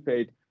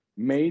anticipate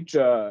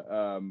major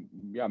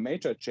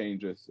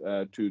changes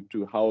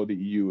to how the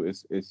EU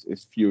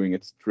is viewing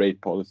its trade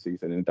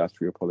policies and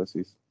industrial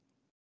policies.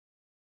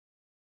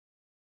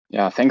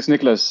 Yeah, thanks,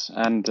 Nicholas,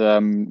 and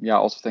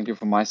also thank you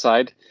from my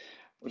side.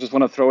 I just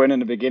want to throw in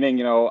the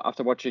beginning,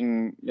 after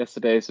watching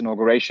yesterday's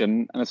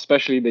inauguration, and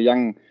especially the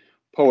young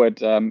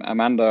poet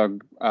Amanda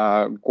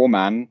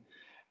Gorman,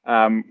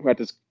 who had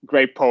this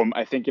great poem.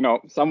 I think,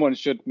 someone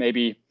should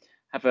maybe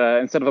have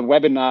instead of a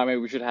webinar,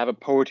 maybe we should have a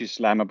poetry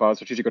slam about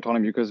strategic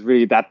autonomy, because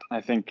really that, I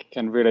think,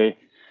 can really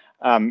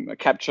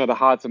capture the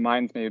hearts and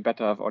minds maybe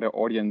better of our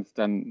audience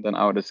than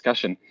our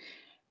discussion.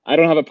 I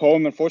don't have a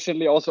poem,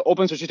 unfortunately. Also,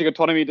 open strategic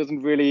autonomy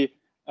doesn't really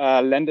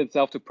lend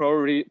itself to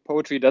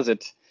poetry, does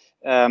it?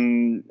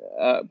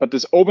 But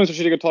this open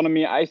strategic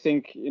autonomy, I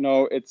think,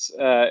 it's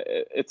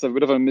a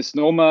bit of a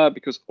misnomer,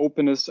 because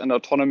openness and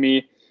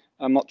autonomy,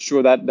 I'm not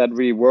sure that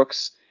really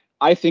works.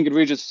 I think it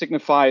really just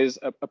signifies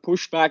a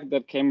pushback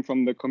that came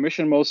from the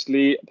Commission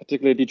mostly,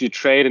 particularly DG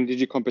Trade and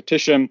DG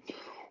Competition,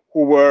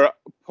 who were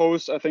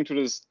opposed, I think, to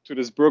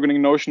this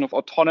burgeoning notion of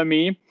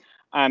autonomy.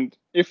 And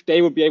if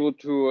they would be able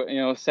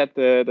to, set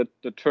the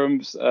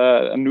terms,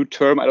 a new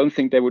term, I don't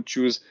think they would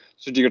choose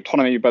strategic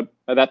autonomy. But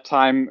at that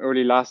time,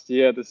 early last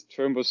year, this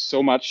term was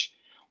so much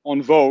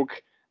on vogue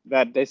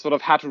that they sort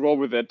of had to roll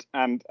with it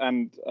and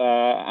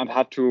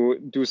had to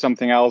do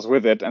something else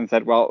with it, and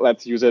said, well,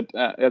 let's use it,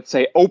 let's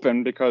say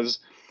open, because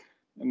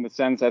in the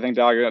sense, I think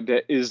they argue that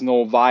there is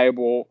no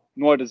viable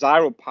nor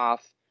desirable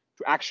path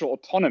to actual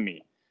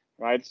autonomy.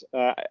 Right,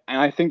 and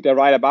I think they're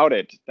right about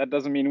it. That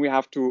doesn't mean we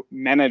have to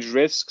manage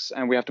risks,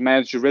 and we have to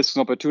manage the risks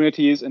and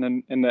opportunities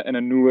in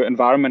a new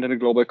environment in a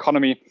global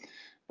economy.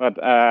 But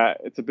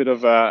it's a bit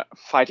of a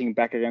fighting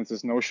back against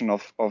this notion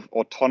of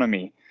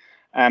autonomy.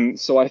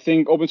 So I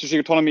think open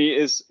strategic autonomy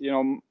is,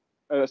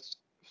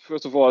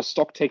 first of all, a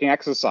stock-taking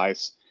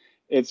exercise.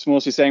 It's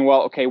mostly saying,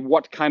 well, okay,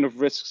 what kind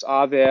of risks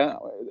are there?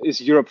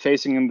 Is Europe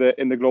facing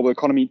in the global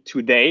economy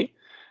today?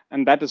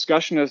 And that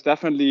discussion has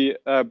definitely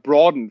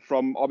broadened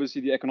from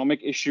obviously the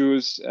economic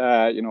issues.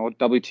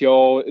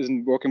 WTO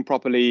isn't working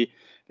properly.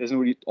 There's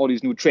all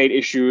these new trade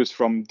issues,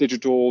 from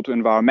digital to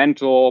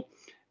environmental.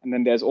 And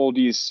then there's all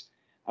these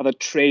other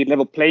trade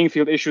level playing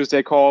field issues,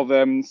 they call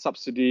them,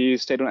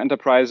 subsidies, state-owned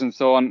enterprise, and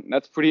so on.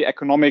 That's pretty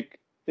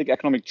big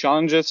economic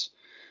challenges.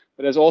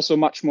 But there's also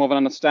much more of an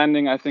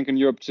understanding, I think, in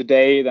Europe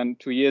today than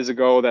 2 years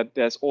ago, that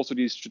there's also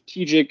these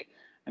strategic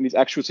and these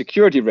actual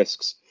security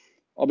risks.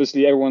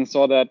 Obviously, everyone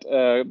saw that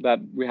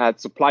we had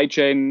supply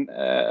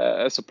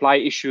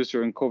issues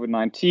during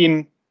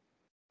COVID-19,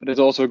 but there's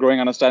also a growing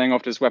understanding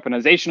of this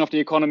weaponization of the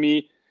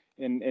economy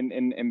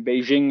in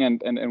Beijing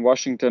and in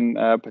Washington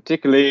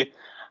particularly,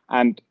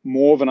 and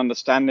more of an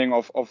understanding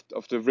of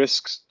the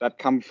risks that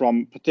come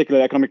from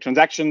particular economic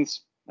transactions,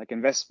 like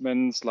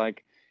investments,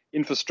 like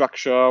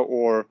infrastructure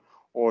or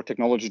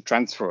technology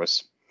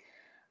transfers.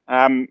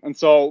 And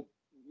so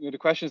the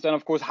question is then,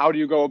 of course, how do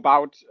you go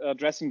about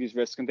addressing these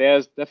risks? And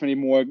there's definitely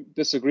more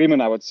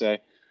disagreement, I would say.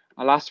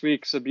 Last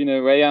week, Sabine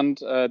Weyand,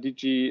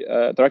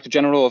 Director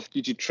General of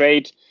DG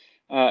Trade,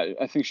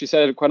 I think she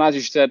said it quite nicely.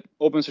 She said,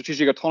 open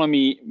strategic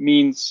autonomy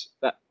means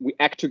that we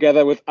act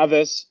together with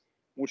others,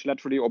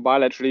 multilaterally or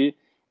bilaterally,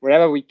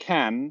 wherever we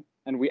can,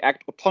 and we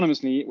act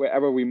autonomously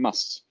wherever we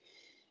must.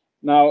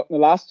 Now, in the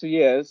last 2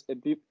 years,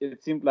 it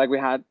seemed like we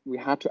had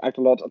to act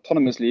a lot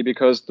autonomously,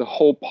 because the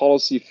whole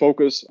policy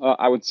focus,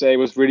 I would say,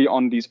 was really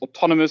on these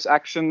autonomous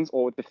actions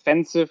or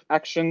defensive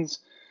actions.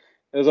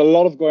 There's a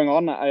lot of going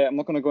on. I'm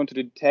not going to go into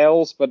the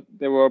details, but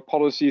there were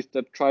policies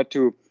that tried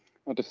to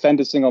defend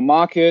the single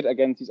market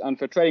against these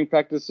unfair trading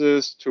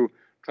practices, to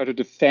try to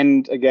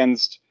defend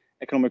against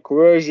economic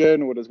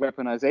coercion or this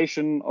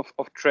weaponization of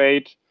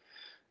trade.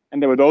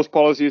 And there were those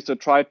policies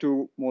that tried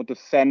to more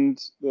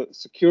defend the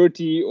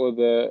security or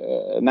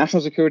the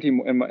national security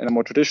in a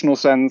more traditional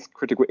sense,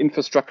 critical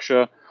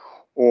infrastructure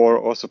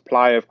or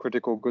supply of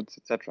critical goods,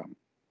 etc.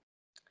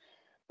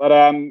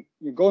 But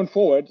going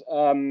forward,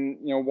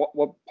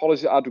 what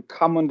policies are to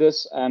come on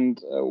this, and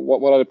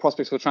what are the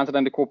prospects for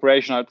transatlantic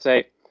cooperation? I'd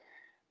say,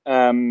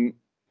 I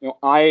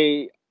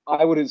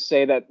wouldn't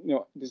say that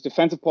these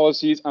defensive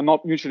policies are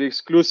not mutually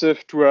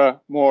exclusive to a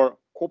more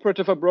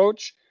cooperative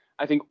approach.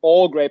 I think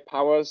all great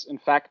powers, in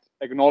fact,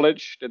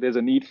 acknowledge that there's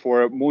a need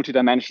for a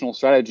multidimensional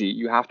strategy.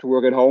 You have to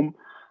work at home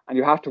and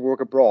you have to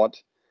work abroad.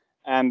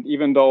 And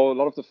even though a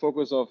lot of the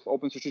focus of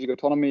open strategic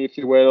autonomy, if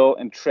you will,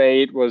 and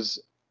trade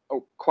was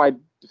quite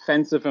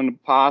defensive in the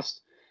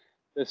past,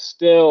 the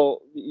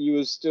EU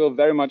is still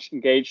very much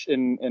engaged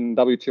in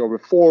WTO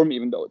reform,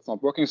 even though it's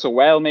not working so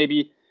well,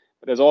 maybe.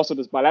 But there's also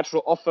this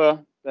bilateral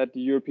offer that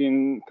the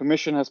European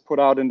Commission has put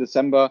out in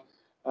December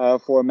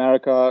for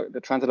America,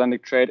 the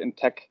Transatlantic Trade and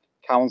Tech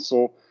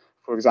Council,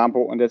 for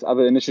example, and there's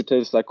other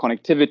initiatives like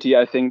connectivity.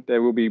 I think they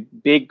will be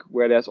big,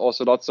 where there's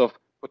also lots of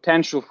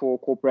potential for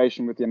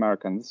cooperation with the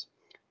Americans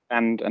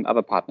and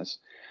other partners.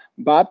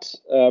 But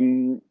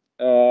my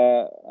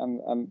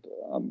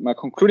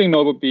concluding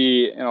note would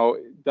be,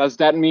 does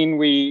that mean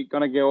we're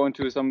going to go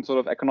into some sort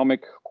of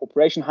economic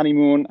cooperation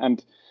honeymoon?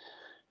 And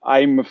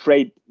I'm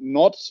afraid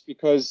not,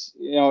 because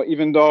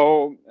even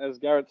though, as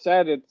Garrett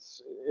said,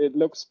 it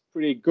looks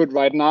pretty good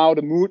right now,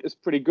 the mood is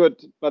pretty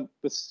good, but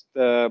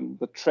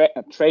the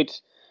trade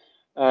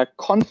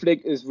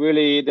conflict is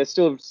really, there's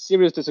still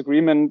serious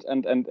disagreement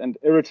and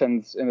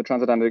irritants in the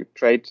transatlantic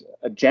trade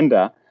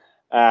agenda.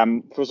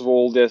 First of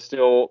all, there's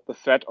still the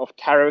threat of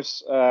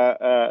tariffs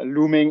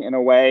looming in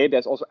a way.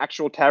 There's also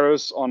actual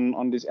tariffs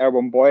on this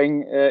airborne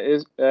Boeing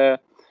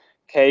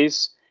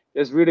case.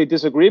 There's really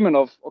disagreement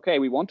of, okay,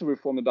 we want to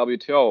reform the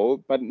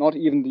WTO, but not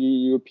even the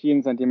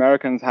Europeans and the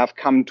Americans have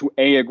come to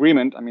a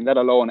agreement. I mean, let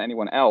alone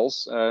anyone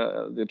else,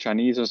 the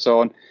Chinese and so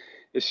on.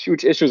 There's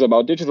huge issues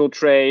about digital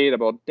trade,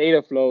 about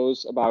data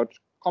flows, about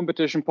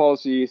competition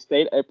policy,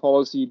 state aid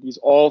policy. These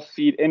all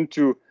feed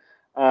into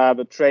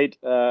the trade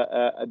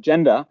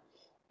agenda.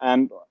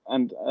 And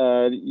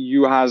the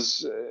EU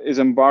is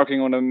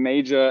embarking on a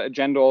major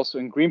agenda also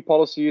in green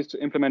policies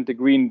to implement the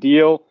Green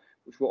Deal,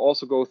 which will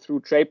also go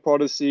through trade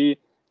policy.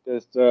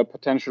 There's the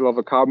potential of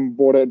a carbon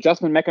border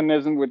adjustment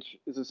mechanism, which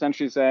is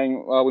essentially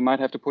saying, well, we might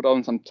have to put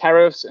on some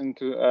tariffs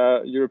into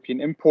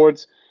European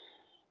imports.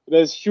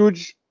 There's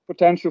huge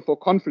potential for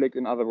conflict,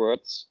 in other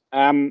words.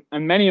 And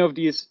many of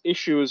these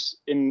issues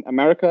in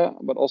America,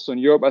 but also in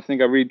Europe, I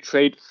think are really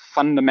trade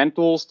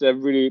fundamentals. They're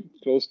really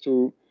close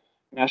to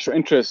national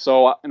interests.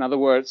 So in other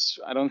words,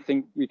 I don't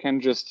think we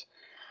can just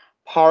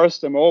parse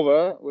them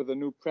over with a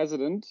new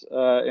president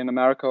in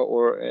America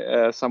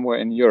or somewhere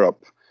in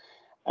Europe.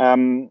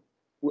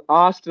 We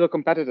are still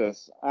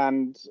competitors,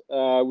 and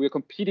we're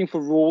competing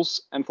for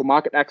rules and for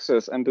market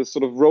access, and this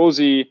sort of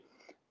rosy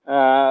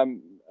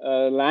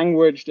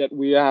language that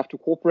we have to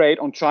cooperate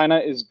on China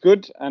is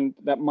good, and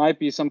that might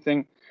be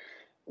something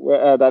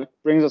that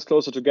brings us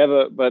closer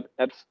together, but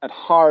at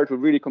heart we're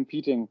really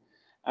competing.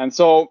 And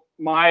so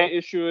my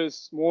issue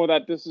is more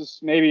that this is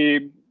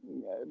maybe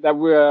that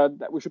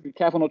we should be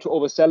careful not to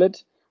oversell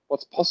it,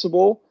 what's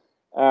possible,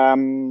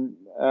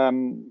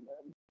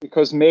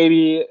 because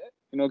maybe,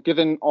 you know,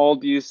 given all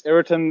these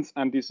irritants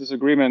and these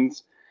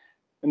disagreements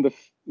in the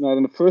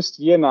first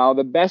year now,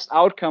 the best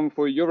outcome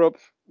for Europe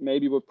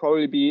maybe would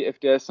probably be if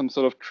there's some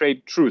sort of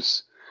trade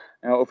truce,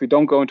 if we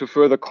don't go into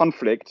further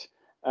conflict.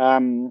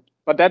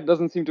 But that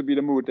doesn't seem to be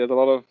the mood. There's a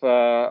lot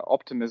of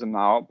optimism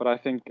now, but I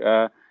think we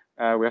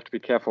have to be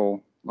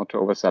careful not to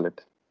oversell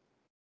it.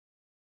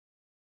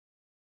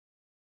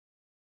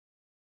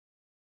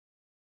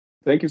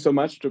 Thank you so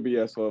much,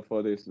 Tobias,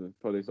 for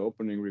these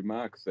opening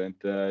remarks. And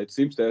it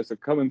seems there's a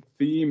common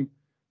theme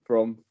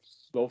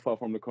so far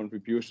from the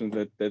contributions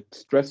that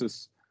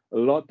stresses a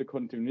lot the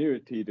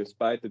continuity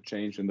despite the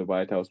change in the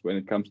White House when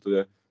it comes to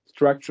the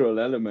structural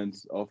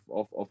elements of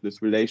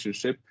this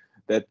relationship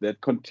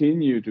that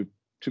continue to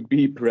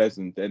be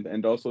present,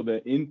 and also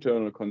the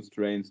internal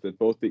constraints that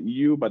both the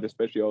EU but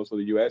especially also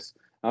the US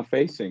are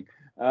facing.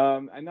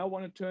 I now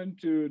want to turn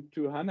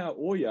to Hanna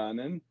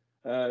Ojanen.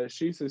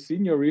 She's a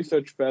senior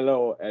research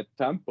fellow at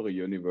Tampere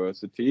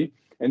University,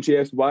 and she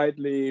has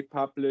widely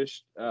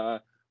published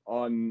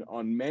on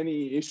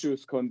many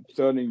issues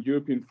concerning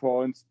European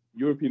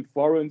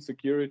foreign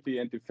security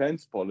and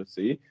defense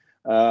policy.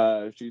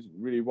 She's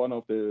really one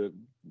of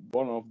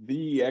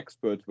the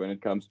experts when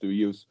it comes to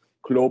EU's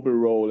global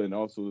role and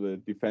also the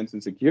defense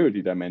and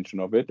security dimension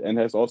of it, and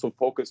has also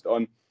focused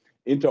on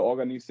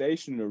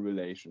interorganizational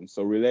relations,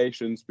 so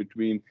relations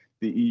between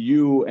the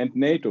EU and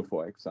NATO,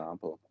 for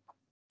example.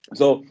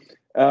 So,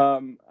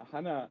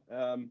 Hanna,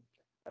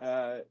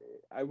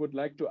 I would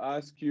like to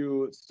ask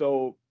you,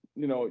 so,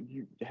 you know,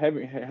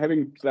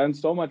 having done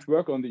so much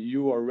work on the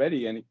EU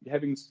already and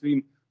having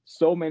seen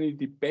so many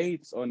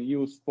debates on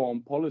EU's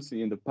foreign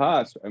policy in the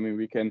past, I mean,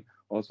 we can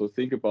also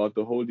think about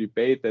the whole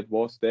debate that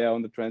was there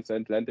on the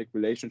transatlantic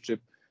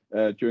relationship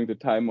during the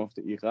time of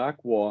the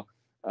Iraq War.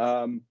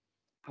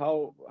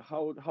 How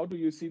do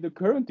you see the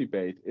current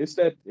debate? Is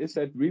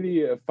that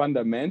really a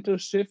fundamental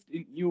shift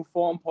in EU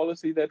foreign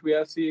policy that we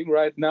are seeing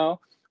right now,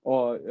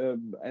 or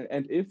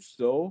and if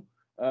so,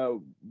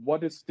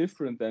 what is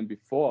different than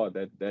before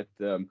that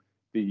the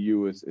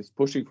EU is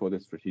pushing for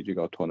this strategic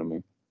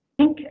autonomy?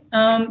 I think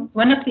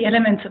one of the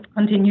elements of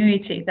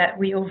continuity that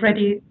we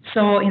already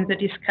saw in the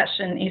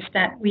discussion is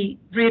that we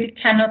really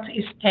cannot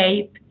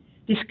escape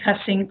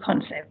discussing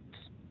concepts,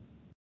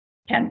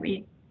 can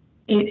we?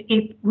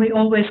 We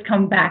always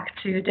come back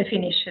to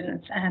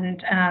definitions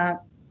and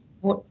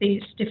what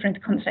these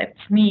different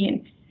concepts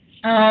mean.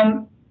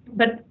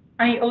 But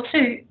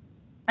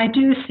I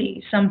do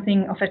see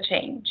something of a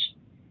change.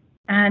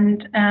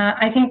 And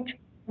I think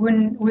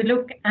when we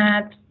look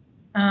at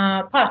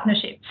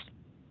partnerships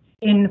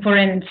in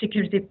foreign and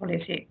security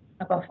policy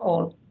above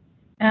all,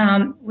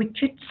 we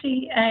could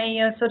see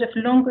a sort of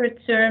longer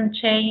term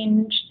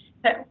change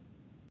that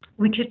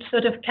we could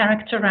sort of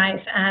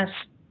characterize as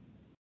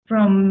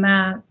from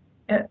a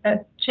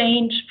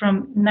change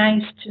from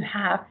nice to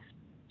have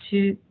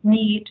to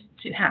need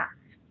to have,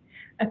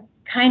 a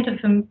kind of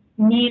a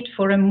need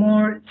for a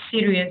more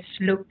serious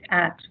look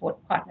at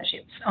what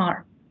partnerships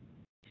are.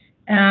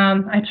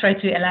 I try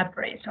to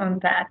elaborate on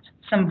that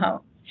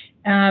somehow.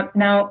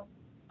 Now,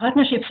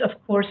 partnerships, of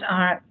course,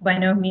 are by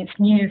no means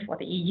new for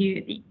the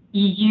EU. The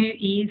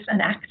EU is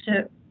an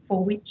actor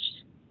for which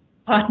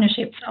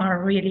partnerships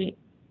are really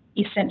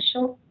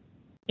essential.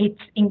 It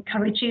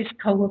encourages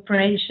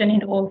cooperation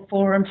in all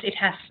forms. It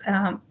has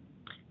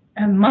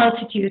a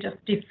multitude of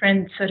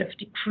different sort of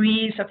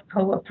degrees of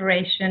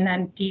cooperation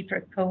and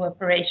deeper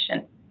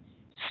cooperation.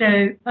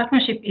 So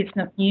partnership is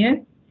not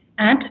new,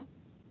 and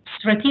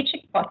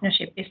strategic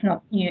partnership is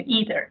not new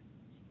either.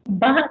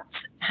 But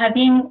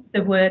having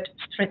the word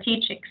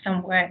strategic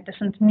somewhere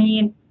doesn't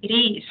mean it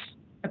is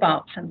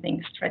about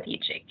something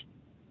strategic.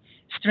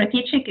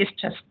 Strategic is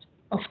just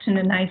often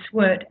a nice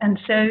word. And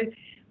so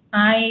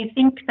I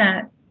think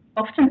that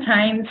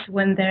oftentimes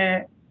when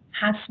there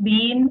has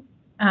been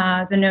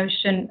the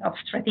notion of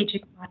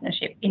strategic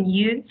partnership in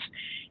use,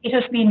 it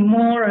has been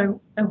more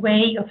a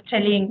way of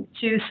telling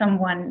to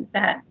someone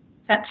that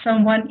that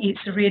someone is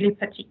really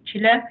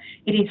particular,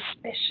 it is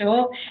special,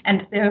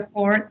 and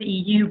therefore the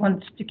EU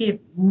wants to give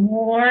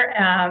more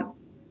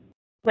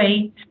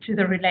weight to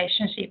the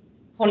relationship,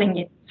 calling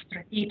it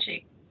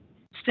strategic.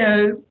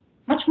 So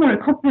much more a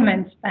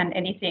compliment than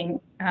anything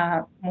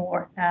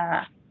more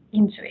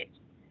into it.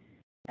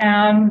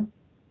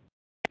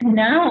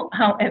 Now,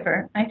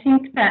 however, I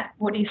think that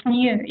what is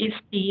new is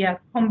the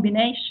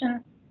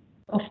combination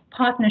of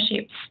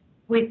partnerships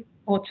with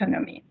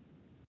autonomy.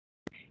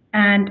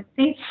 And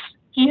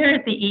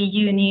here the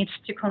EU needs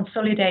to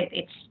consolidate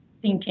its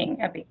thinking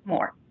a bit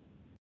more.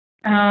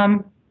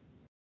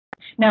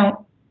 Now,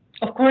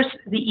 of course,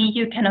 the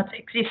EU cannot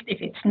exist if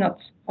it's not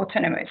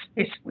autonomous.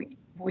 This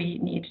we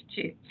need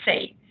to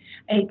say.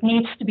 It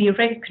needs to be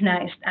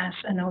recognized as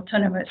an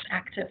autonomous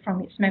actor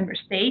from its member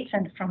states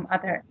and from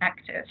other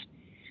actors.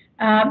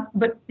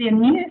 But the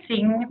new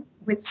thing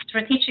with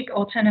strategic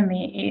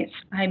autonomy is,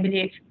 I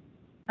believe,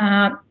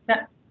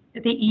 that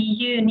the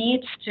EU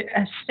needs to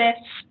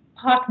assess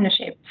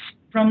partnerships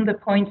from the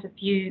point of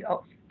view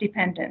of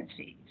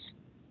dependencies,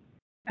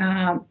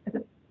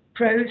 the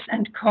pros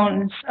and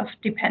cons of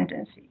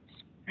dependencies.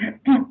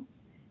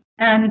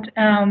 And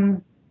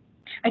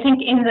I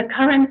think in the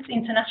current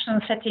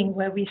international setting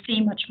where we see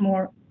much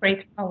more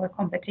great power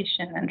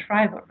competition and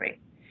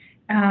rivalry,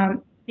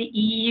 the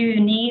EU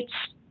needs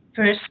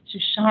first to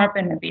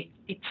sharpen a bit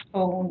its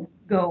own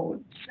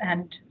goals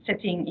and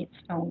setting its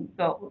own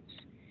goals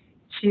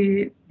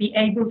to be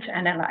able to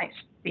analyze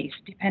these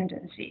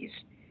dependencies,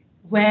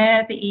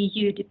 where the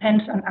EU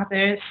depends on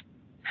others,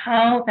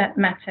 how that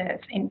matters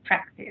in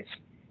practice,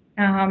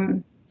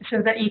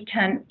 so that it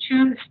can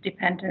choose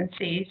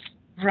dependencies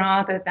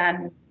rather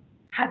than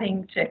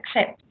having to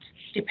accept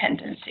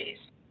dependencies.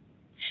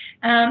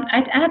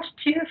 I'd add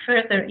two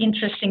further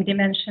interesting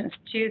dimensions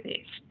to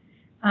this.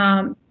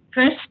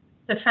 First,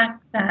 the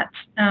fact that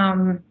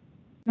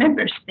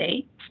member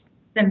states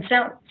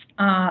themselves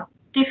are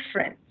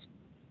different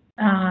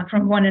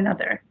from one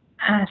another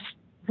as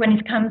when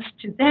it comes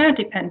to their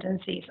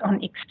dependencies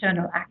on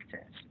external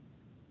actors.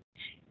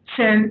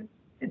 So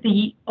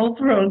the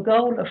overall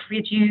goal of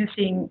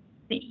reducing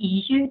the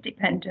EU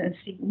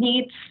dependency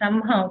needs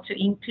somehow to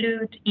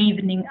include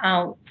evening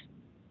out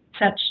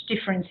such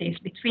differences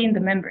between the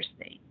member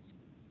states,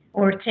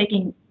 or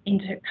taking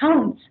into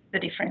account the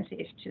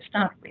differences to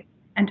start with.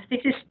 And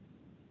this is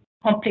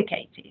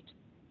complicated.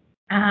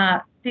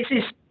 This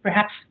is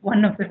perhaps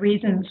one of the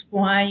reasons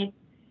why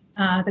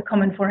the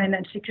common foreign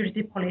and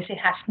security policy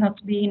has not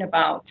been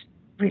about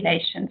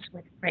relations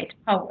with great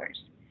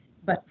powers,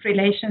 but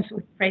relations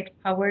with great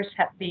powers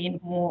have been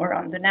more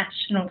on the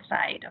national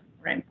side of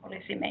foreign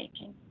policy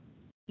making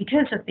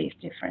because of these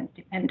different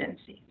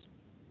dependencies.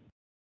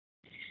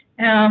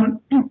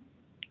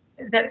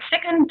 The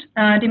second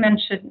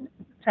dimension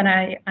that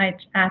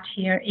I'd add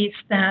here is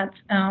that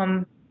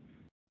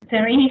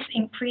there is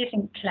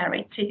increasing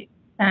clarity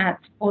that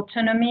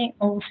autonomy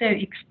also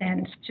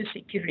extends to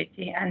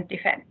security and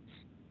defense.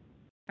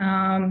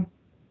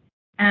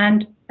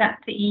 And that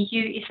the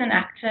EU is an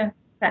actor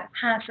that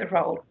has a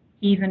role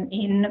even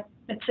in,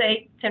 let's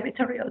say,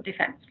 territorial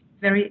defense,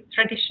 very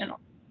traditional,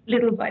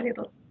 little by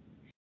little.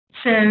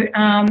 So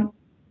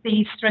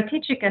the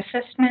strategic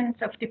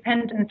assessment of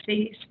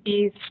dependencies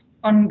is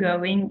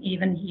ongoing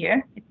even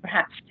here. It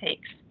perhaps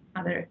takes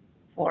other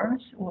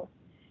forms or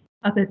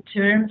other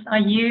terms are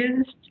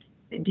used.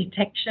 The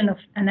detection of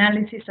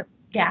analysis of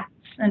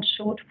gaps and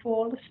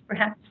shortfalls,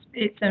 perhaps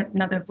it's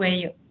another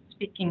way of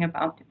speaking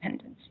about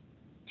dependency.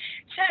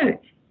 So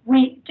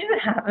we do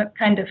have a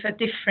kind of a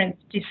different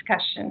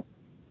discussion.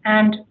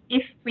 And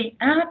if we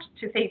add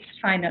to this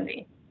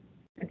finally,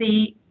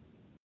 the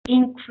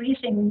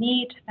increasing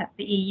need that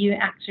the EU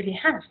actually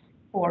has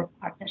for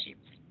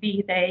partnerships,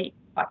 be they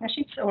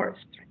partnerships or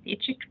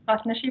strategic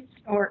partnerships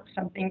or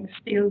something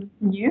still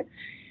new,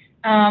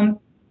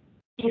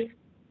 if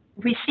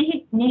we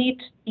see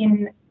need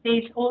in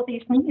all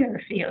these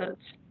newer fields,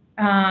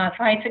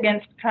 fights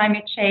against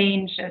climate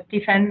change,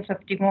 defense of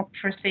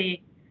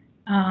democracy,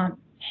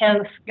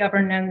 health,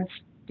 governance,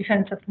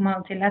 defense of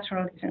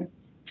multilateralism.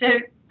 So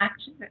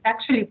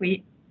actually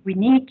we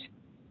need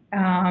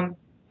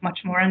much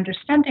more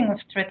understanding of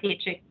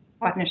strategic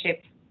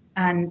partnerships,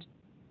 and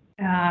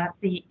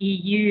the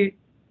EU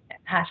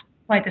has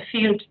quite a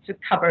field to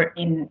cover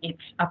in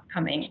its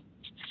upcoming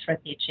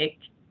strategic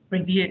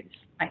reviews,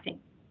 I think.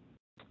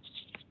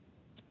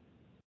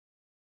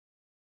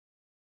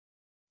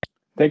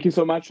 Thank you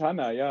so much,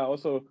 Hanna. Yeah,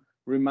 also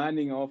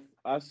reminding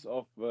us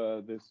of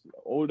this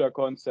older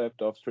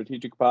concept of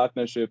strategic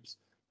partnerships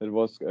that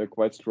was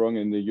quite strong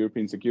in the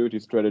European security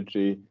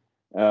strategy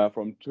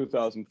from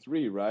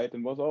 2003, right?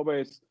 And was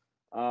always,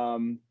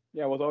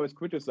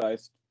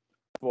 criticized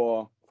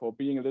for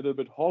being a little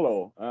bit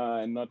hollow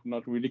and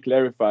not really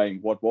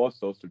clarifying what was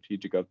so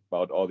strategic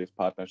about all these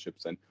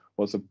partnerships, and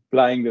was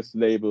applying this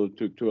label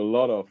to a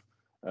lot of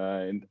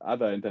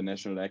other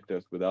international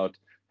actors without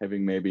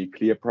having maybe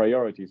clear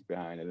priorities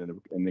behind it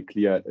and a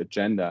clear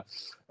agenda.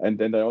 And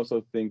then I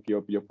also think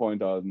your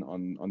point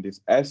on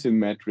these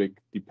asymmetric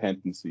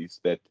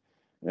dependencies that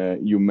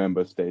EU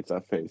member states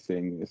are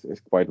facing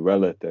is quite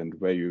valid, and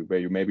where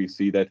you maybe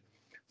see that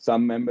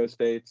some member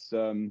states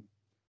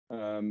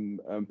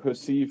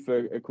perceive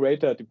a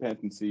greater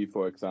dependency,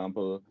 for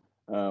example,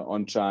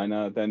 on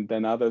China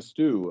than others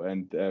do,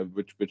 and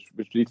which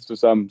leads to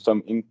some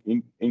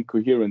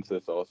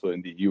incoherences also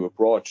in the EU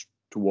approach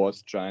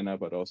towards China,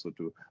 but also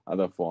to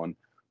other foreign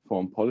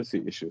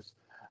policy issues.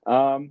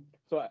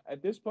 So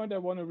at this point, I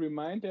want to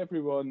remind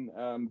everyone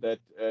that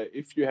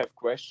if you have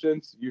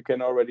questions, you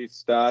can already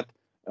start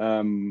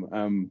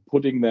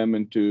putting them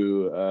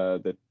into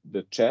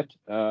the chat.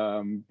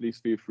 Please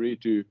feel free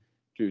to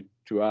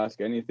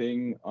ask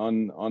anything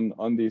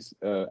on these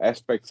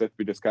aspects that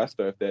we discussed,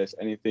 or if there's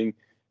anything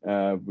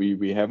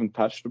we haven't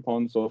touched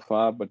upon so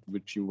far, but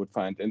which you would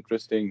find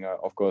interesting.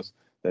 Of course,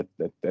 that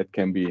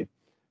can be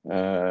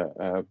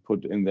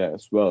put in there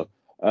as well.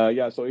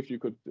 Yeah, so if you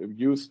could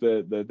use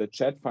the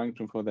chat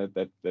function for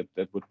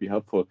that would be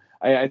helpful.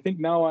 I think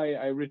now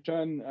I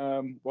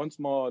return once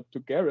more to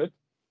Garrett,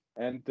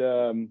 and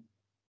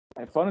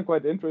I found it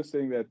quite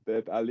interesting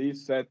that Ali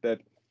said that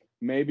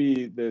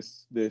maybe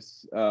this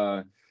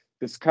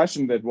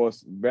discussion that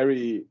was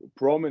very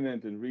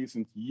prominent in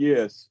recent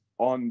years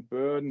on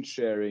burden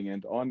sharing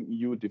and on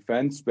EU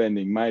defense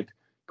spending might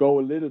go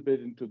a little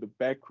bit into the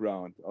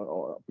background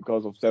or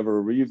because of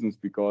several reasons,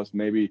 because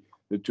maybe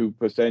the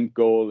 2%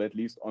 goal, at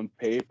least on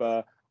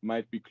paper,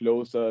 might be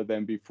closer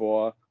than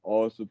before,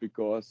 also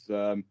because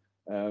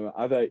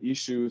other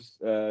issues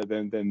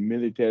than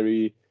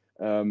military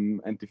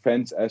and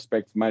defense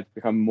aspects might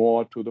become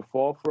more to the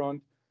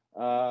forefront.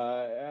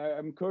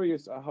 I'm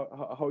curious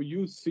how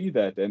you see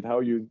that, and how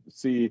you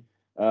see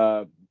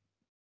the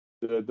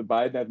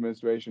Biden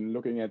administration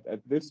looking at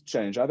this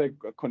change. Are they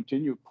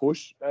continue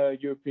push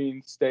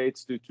European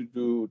states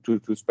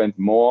to spend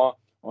more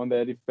on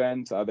their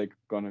defense? Are they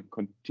going to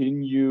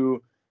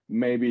continue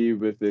maybe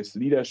with this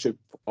leadership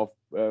of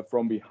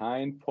from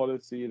behind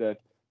policy that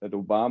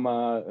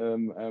Obama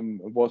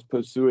was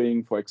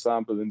pursuing, for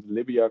example, in the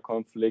Libya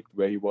conflict,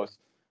 where he was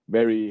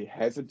very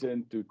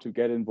hesitant to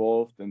get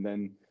involved, and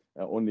then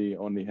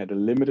only had a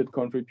limited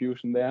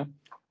contribution there?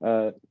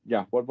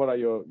 Yeah, what are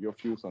your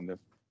views on this?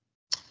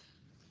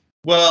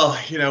 Well,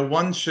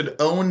 one should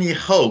only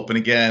hope, and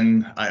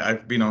again,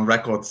 I've been on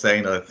record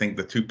saying that I think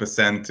the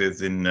 2%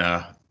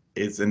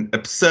 is an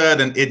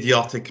absurd and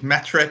idiotic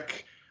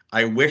metric.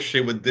 I wish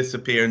it would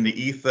disappear in the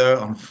ether.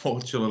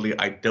 Unfortunately,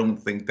 I don't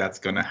think that's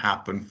going to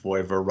happen for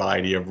a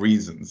variety of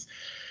reasons.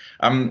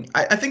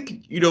 I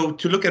think,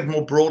 to look at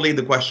more broadly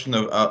the question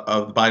of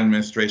the Biden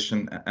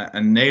administration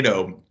and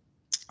NATO,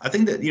 I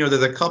think that,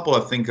 there's a couple, I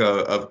think,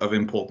 of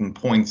important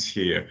points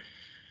here.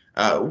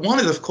 One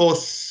is, of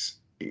course,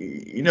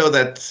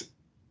 that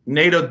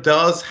NATO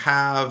does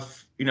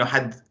have,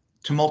 had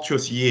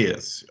tumultuous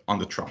years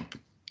under Trump.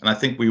 And I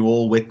think we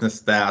all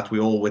witnessed that. We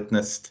all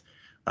witnessed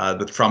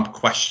the Trump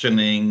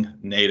questioning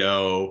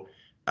NATO,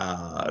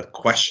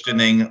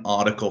 questioning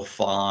Article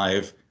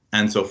 5,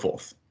 and so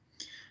forth.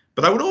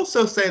 But I would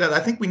also say that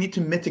I think we need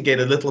to mitigate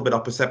a little bit our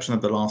perception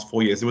of the last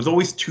 4 years. There was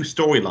always two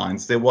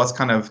storylines. There was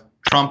kind of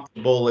Trump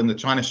bull in the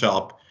China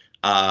shop,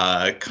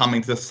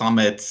 coming to the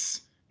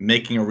summits,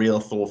 making a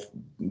real sort of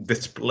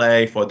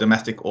display for a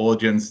domestic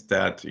audience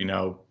that,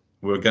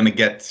 we're going to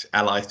get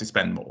allies to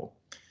spend more.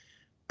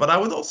 But I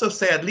would also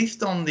say, at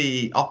least on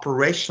the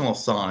operational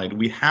side,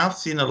 we have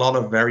seen a lot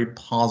of very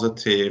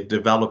positive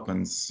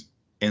developments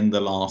in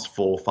the last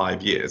 4 or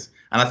 5 years.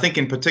 And I think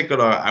in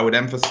particular, I would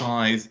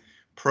emphasize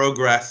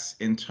progress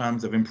in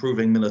terms of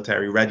improving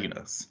military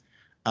readiness,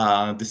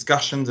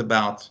 discussions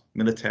about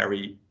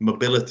military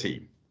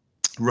mobility,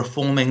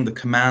 reforming the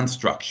command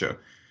structure.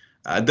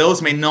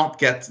 Those may not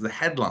get the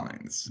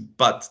headlines,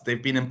 but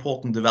they've been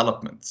important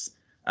developments.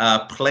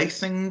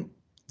 Placing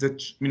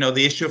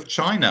the issue of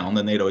China on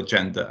the NATO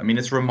agenda. I mean,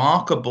 it's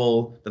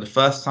remarkable that the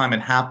first time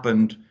it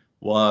happened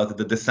was at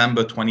the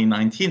December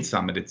 2019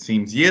 summit. It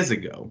seems years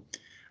ago.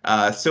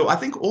 So I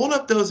think all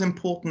of those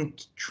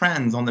important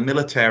trends on the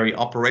military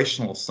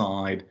operational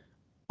side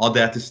are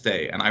there to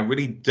stay. And I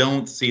really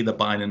don't see the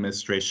Biden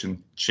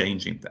administration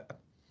changing that.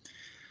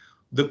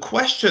 The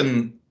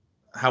question,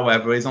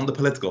 however, is on the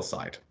political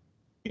side.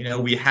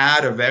 We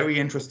had a very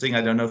interesting,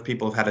 I don't know if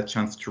people have had a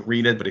chance to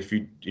read it, but if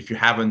you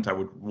haven't, I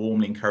would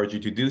warmly encourage you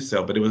to do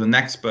so. But it was an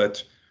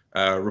expert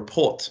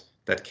report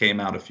that came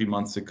out a few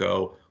months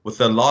ago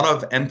with a lot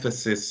of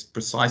emphasis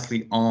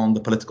precisely on the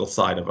political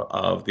side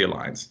of the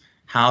alliance.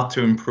 How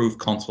to improve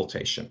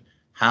consultation,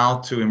 how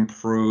to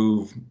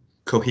improve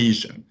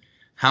cohesion,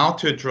 how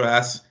to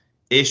address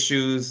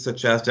issues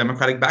such as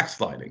democratic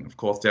backsliding. Of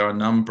course, there are a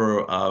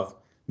number of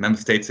member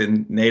states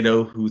in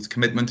NATO whose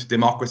commitment to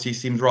democracy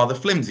seems rather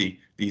flimsy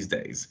these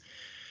days.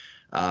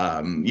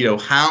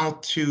 How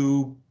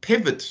to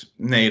pivot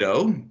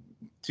NATO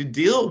to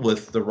deal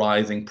with the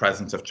rising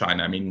presence of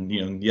China. I mean,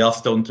 Jens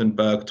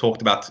Stoltenberg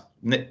talked about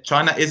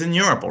China is in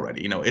Europe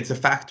already. It's a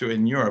factor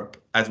in Europe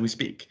as we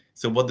speak.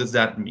 So what does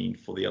that mean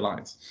for the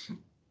alliance?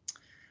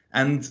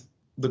 And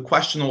the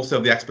question also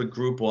of the expert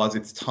group was,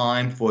 it's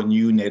time for a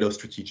new NATO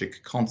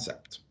strategic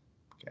concept.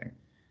 Okay.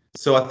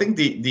 So I think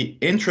the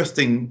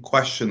interesting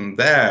question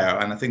there,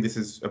 and I think this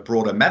is a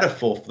broader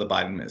metaphor for the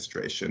Biden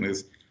administration,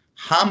 is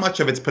how much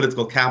of its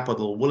political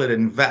capital will it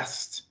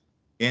invest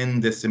in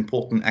this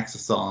important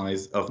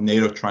exercise of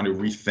NATO trying to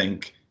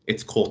rethink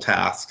its core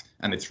task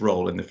and its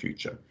role in the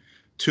future?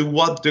 To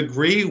what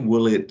degree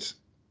will it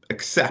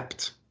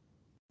accept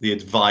the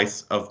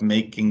advice of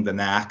making the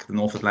NAC, the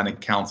North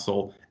Atlantic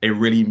Council, a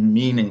really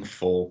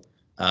meaningful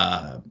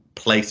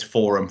place,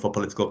 forum for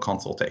political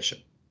consultation?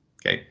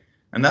 Okay.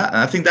 And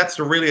I think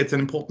it's an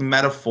important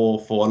metaphor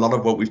for a lot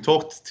of what we've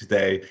talked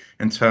today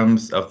in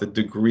terms of the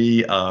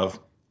degree of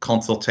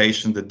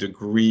consultation, the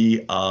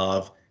degree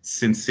of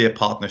sincere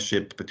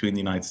partnership between the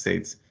United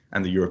States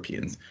and the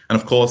Europeans. And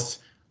of course,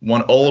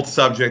 one old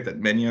subject that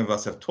many of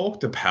us have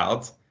talked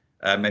about,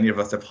 many of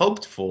us have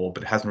hoped for,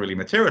 but hasn't really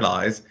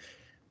materialized.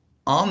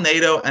 Are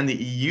NATO and the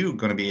EU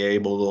going to be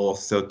able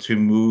also to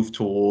move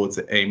towards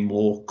a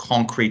more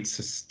concrete,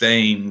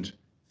 sustained,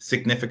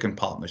 significant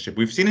partnership?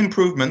 We've seen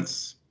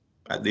improvements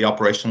at the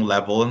operational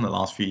level in the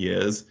last few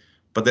years,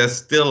 but there's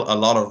still a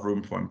lot of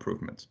room for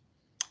improvement.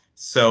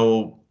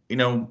 So,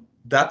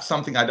 that's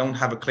something I don't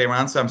have a clear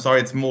answer. I'm sorry,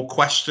 it's more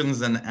questions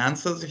than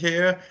answers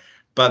here.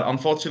 But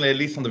unfortunately, at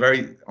least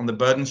on the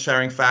burden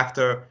sharing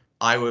factor,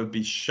 I would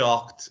be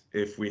shocked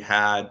if we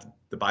had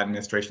the Biden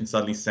administration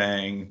suddenly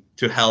saying,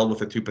 to hell with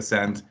the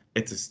 2%,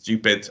 it's a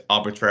stupid,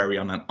 arbitrary,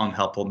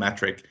 unhelpful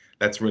metric.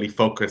 Let's really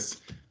focus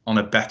on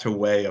a better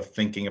way of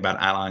thinking about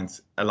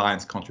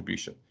alliance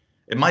contribution.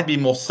 It might be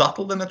more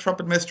subtle than the Trump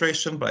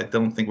administration, but I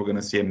don't think we're going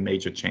to see a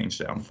major change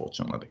there,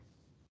 unfortunately.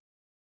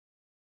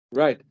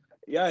 Right.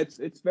 Yeah,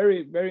 it's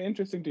very, very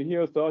interesting to hear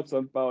your thoughts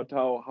about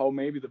how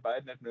maybe the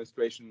Biden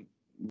administration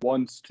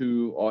wants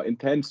to or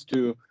intends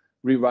to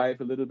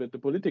revive a little bit the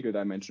political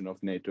dimension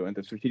of NATO and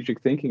the strategic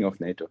thinking of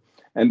NATO.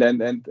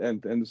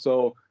 And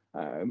so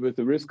with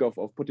the risk of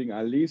putting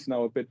Alice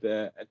now a bit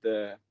at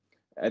the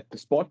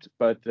spot,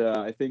 but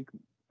I think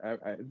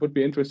it would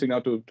be interesting now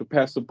to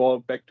pass the ball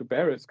back to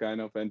Baris,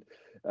 kind of. And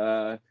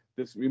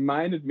this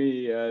reminded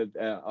me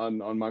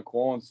on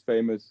Macron's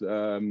famous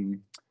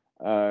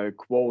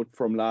quote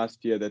from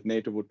last year that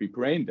NATO would be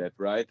brain dead,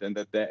 right? And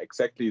that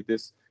exactly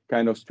this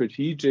kind of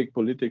strategic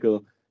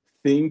political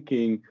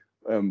thinking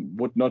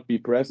would not be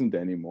present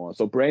anymore.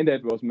 So brain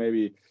dead was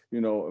maybe,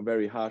 a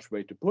very harsh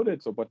way to put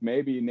it. So, but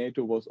maybe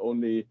NATO was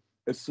only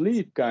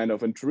asleep, kind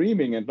of, and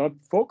dreaming and not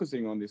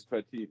focusing on this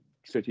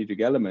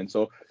strategic element.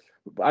 So,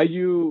 what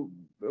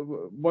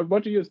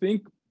do you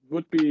think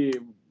would be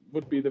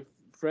the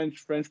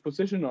French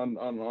position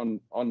on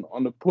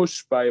a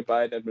push by a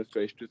Biden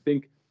administration to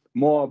think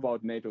more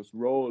about NATO's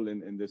role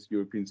in this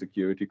European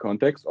security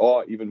context,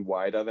 or even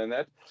wider than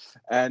that,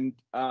 and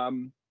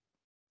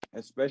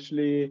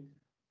especially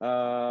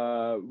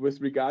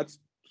with regards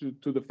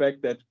to the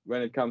fact that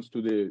when it comes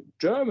to the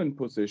German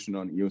position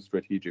on EU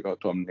strategic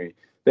autonomy,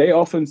 they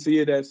often see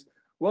it as,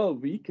 well,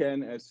 we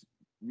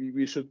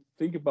should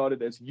think about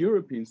it as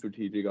European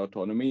strategic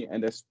autonomy,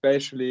 and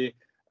especially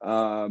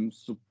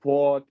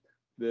support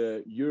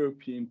the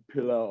European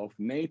pillar of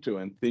NATO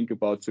and think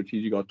about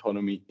strategic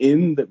autonomy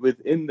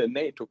within the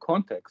NATO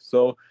context.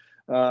 So,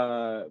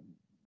 what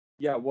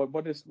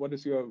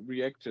is your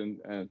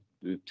reaction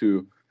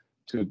to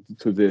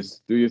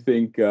this? Do you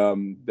think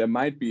there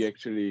might be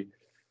actually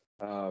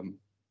a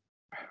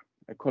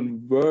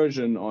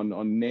conversion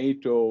on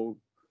NATO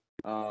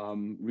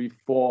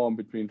reform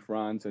between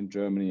France and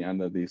Germany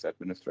under these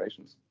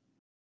administrations?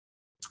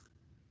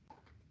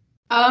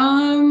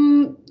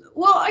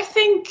 Well, I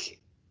think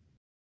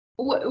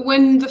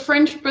when the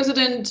French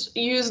president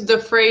used the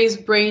phrase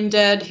brain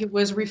dead, he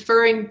was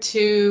referring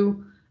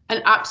to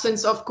an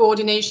absence of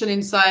coordination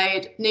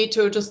inside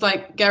NATO, just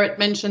like Garrett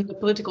mentioned, the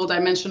political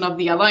dimension of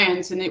the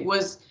alliance. And he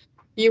was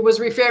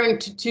referring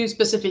to two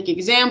specific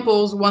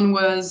examples. One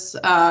was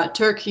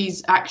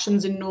Turkey's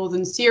actions in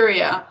northern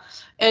Syria,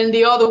 and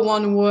the other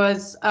one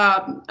was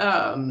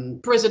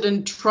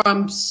President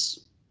Trump's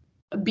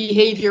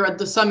behavior at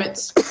the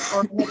summits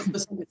or ahead of the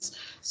summits.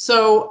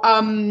 So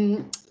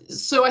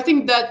I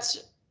think that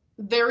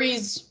there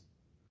is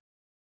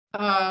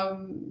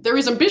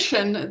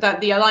ambition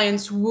that the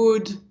alliance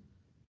would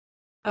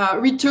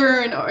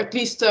return, or at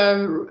least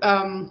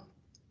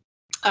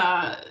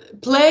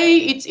play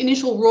its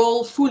initial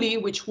role fully,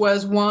 which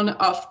was one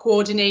of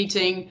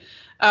coordinating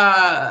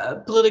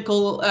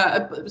political,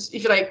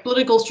 if you like,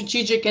 political,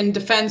 strategic, and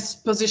defense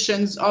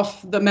positions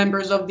of the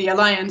members of the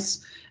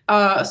alliance.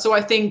 So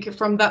I think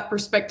from that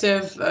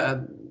perspective,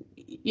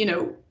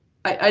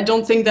 I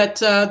don't think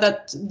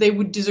that they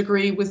would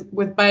disagree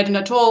with Biden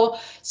at all.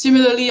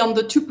 Similarly, on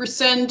the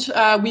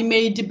 2%, we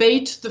may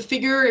debate the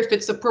figure if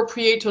it's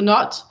appropriate or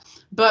not.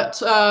 But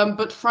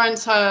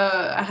France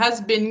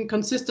has been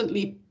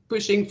consistently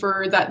pushing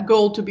for that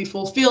goal to be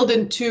fulfilled,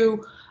 and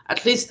to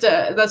at least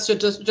that's a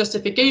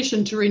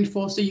justification to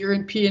reinforce the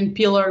European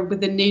pillar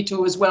within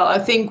NATO as well. I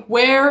think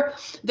where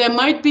there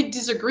might be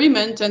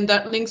disagreement, and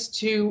that links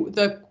to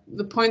the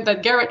point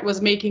that Garrett was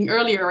making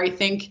earlier, I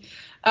think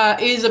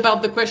is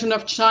about the question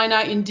of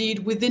China indeed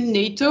within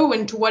NATO,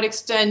 and to what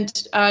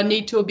extent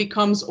NATO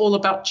becomes all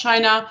about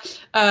China.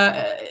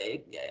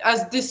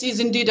 As this is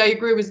indeed, I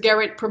agree with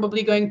Garrett,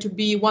 probably going to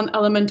be one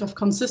element of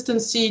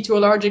consistency to a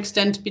large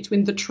extent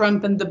between the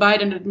Trump and the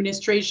Biden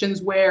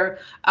administrations, where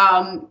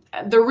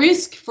the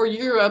risk for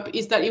Europe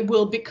is that it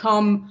will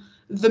become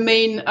the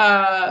main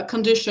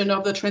condition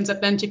of the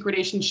transatlantic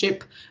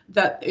relationship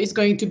that is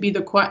going to be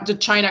the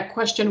China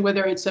question,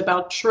 whether it's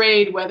about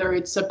trade, whether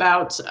it's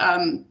about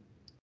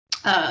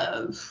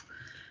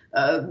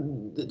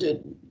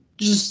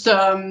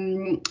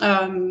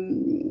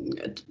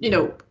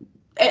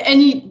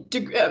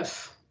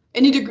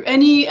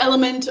any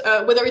element,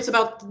 whether it's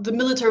about the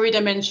military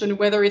dimension,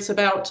 whether it's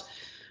about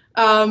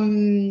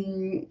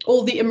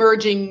all the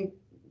emerging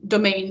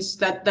domains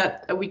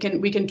that we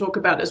can talk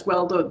about as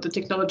well, the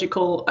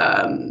technological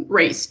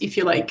race, if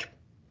you like.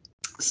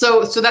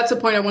 So that's a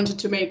point I wanted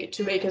to make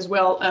as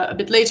well a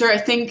bit later. I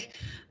think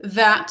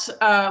that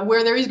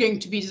where there is going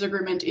to be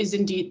disagreement is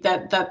indeed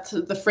that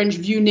the French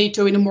view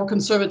NATO in a more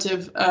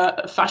conservative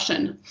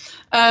fashion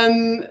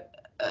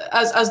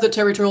as the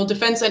territorial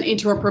defense and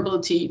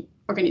interoperability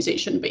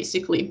organization,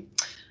 basically.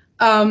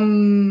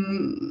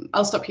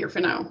 I'll stop here for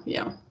now.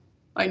 Yeah,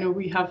 I know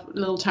we have a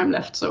little time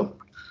left, so.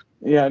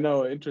 Yeah,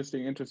 no,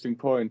 interesting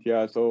point.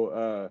 Yeah,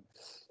 so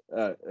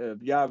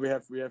yeah, we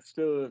have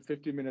still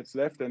 50 minutes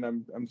left, and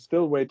I'm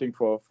still waiting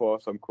for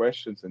some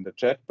questions in the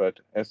chat. But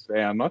as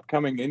they are not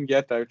coming in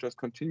yet, I'll just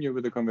continue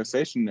with the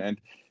conversation. And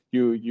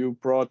you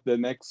brought the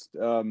next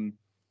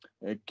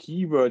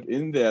keyword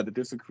in there, the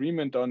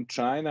disagreement on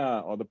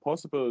China, or the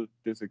possible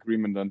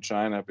disagreement on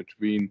China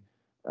between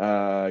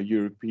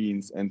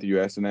Europeans and the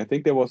US. And I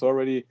think there was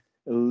already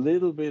a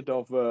little bit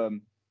of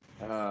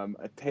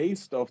a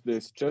taste of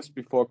this just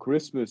before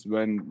Christmas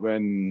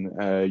when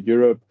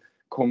Europe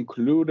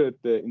concluded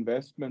the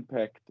investment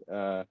pact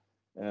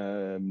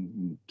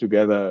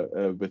together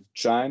with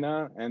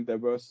China, and there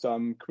were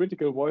some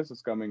critical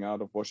voices coming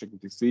out of Washington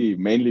DC,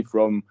 mainly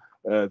from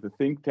the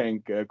think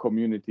tank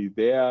community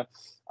there,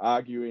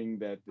 arguing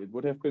that it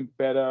would have been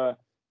better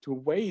to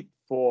wait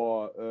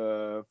for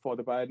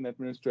the Biden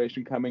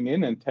administration coming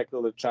in and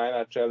tackle the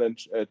China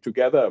challenge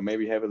together,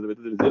 maybe have a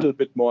little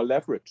bit more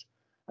leverage.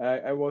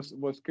 I was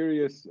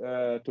curious,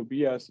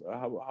 Tobias,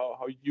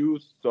 how you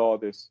saw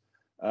this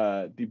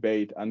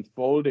debate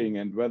unfolding,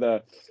 and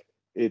whether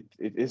it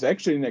is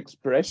actually an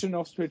expression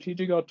of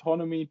strategic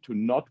autonomy to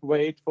not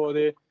wait for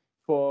the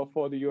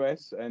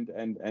US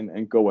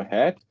and go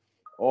ahead,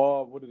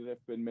 or would it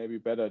have been maybe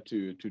better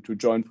to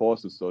join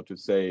forces, so to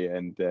say,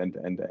 and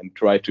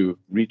try to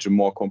reach a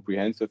more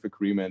comprehensive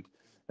agreement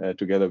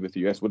together with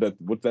the US?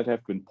 Would that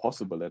have been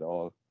possible at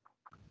all?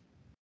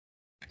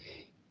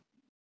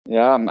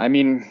 Yeah, I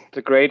mean,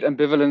 the great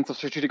ambivalence of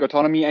strategic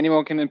autonomy,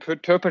 anyone can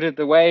interpret it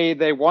the way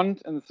they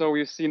want. And so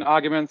we've seen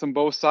arguments on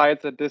both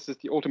sides that this is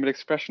the ultimate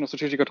expression of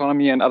strategic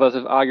autonomy, and others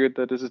have argued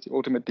that this is the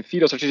ultimate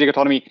defeat of strategic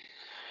autonomy.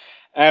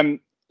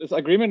 This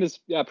agreement is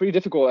pretty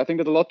difficult. I think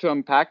there's a lot to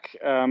unpack.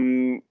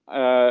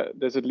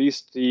 There's at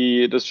least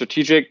the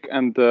strategic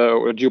and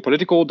the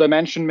geopolitical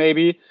dimension,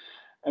 maybe.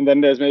 And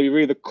then there's maybe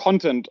really the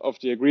content of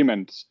the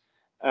agreement.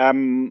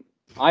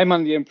 I'm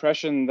on the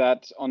impression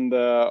that on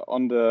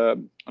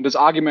this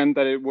argument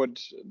that it would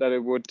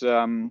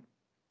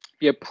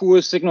be a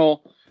poor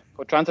signal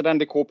for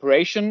transatlantic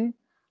cooperation,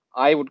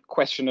 I would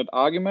question that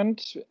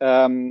argument.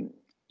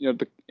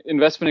 The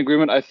investment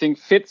agreement, I think,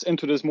 fits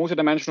into this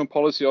multidimensional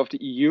policy of the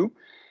EU.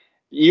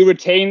 The EU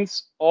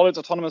retains all its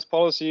autonomous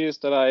policies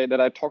that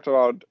I talked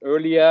about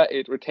earlier.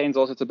 It retains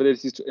also its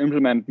abilities to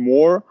implement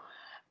more,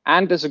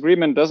 and this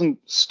agreement doesn't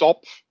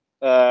stop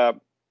the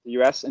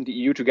US and the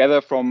EU together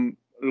from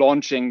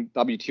launching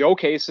WTO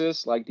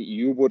cases like the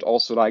EU would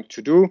also like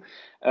to do,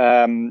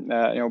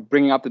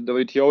 bringing up the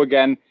WTO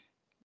again,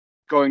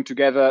 going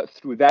together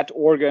through that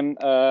organ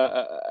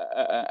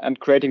and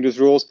creating these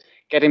rules,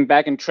 getting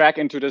back in track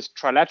into this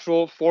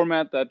trilateral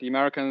format that the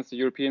Americans, the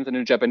Europeans, and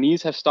the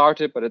Japanese have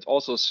started, but it's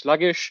also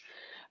sluggish.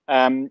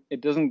 It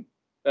doesn't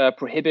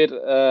prohibit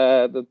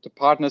the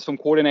partners from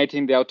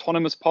coordinating their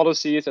autonomous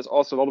policies. There's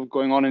also a lot of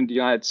going on in the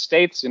United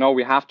States.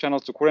 We have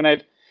channels to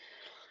coordinate.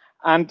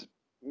 And,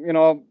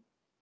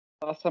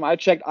 last time I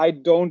checked, I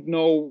don't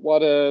know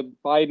what a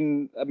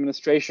Biden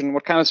administration,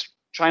 what kind of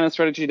China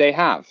strategy they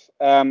have.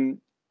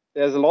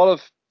 There's a lot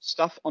of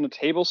stuff on the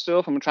table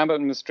still from the Trump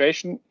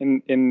administration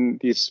in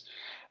this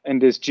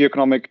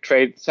geoeconomic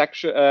trade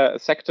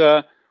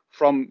sector,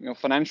 from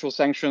financial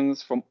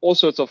sanctions, from all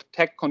sorts of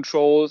tech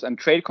controls and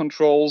trade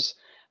controls,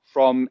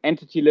 from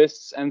entity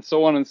lists, and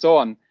so on and so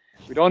on.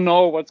 We don't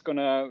know what's going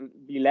to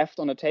be left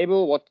on the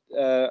table,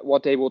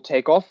 what they will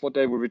take off, what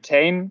they will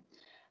retain,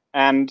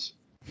 and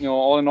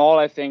all in all,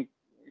 I think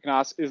you can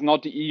ask, is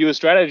not the EU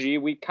strategy?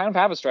 We kind of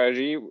have a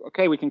strategy.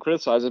 Okay, we can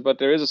criticize it, but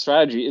there is a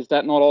strategy. Is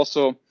that not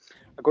also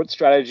a good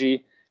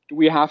strategy?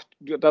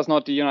 Does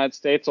not the United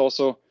States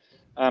also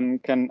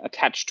can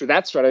attach to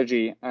that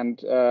strategy, and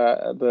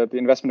the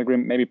investment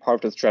agreement may be part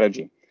of the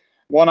strategy?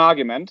 one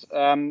argument.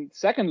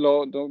 Second,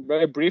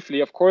 very briefly,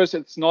 of course,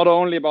 it's not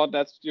only about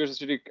that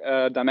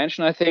geostrategic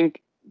dimension. I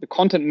think the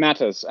content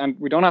matters, and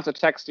we don't have the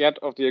text yet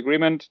of the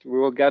agreement. We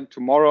will get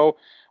tomorrow.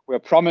 We're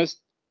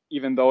promised,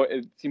 even though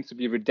it seems to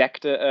be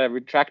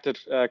retracted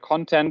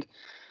content.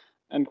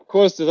 And of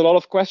course, there's a lot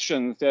of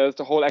questions. There's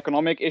the whole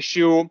economic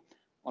issue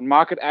on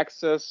market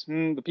access.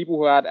 The people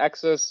who had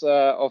access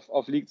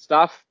of leaked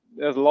stuff.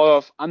 There's a lot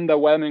of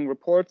underwhelming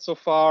reports so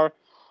far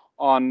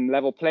on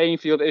level playing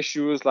field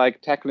issues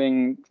like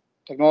tackling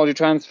technology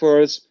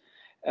transfers.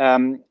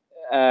 It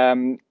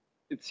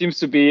seems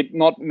to be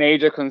not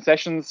major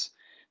concessions.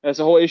 There's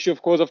a whole issue,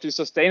 of course, of the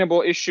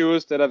sustainable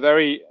issues that are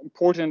very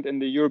important in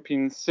the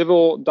European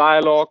civil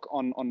dialogue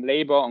on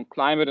labor, on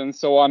climate, and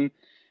so on.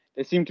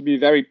 They seem to be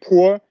very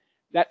poor.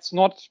 That's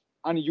not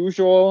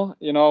unusual,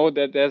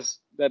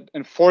 that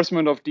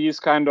enforcement of these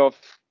kind of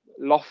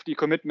lofty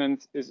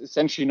commitments is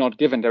essentially not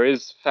given. There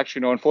is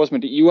factually no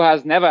enforcement. The EU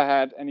has never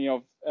had any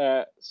of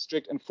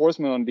strict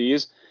enforcement on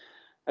these.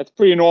 That's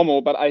pretty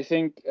normal, but I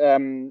think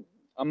I'm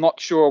not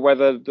sure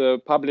whether the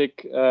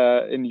public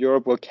in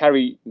Europe will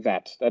carry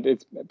that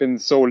it's been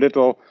so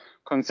little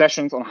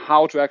concessions on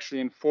how to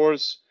actually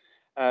enforce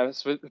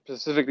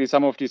specifically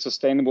some of these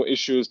sustainable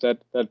issues that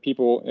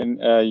people in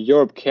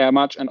Europe care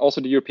much, and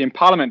also the European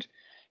Parliament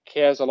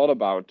cares a lot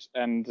about.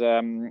 And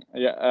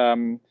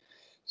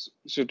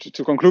so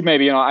to conclude,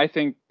 maybe, I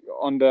think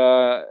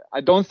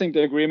I don't think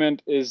the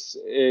agreement is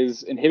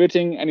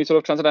inhibiting any sort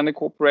of transatlantic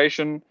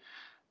cooperation,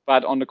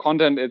 but on the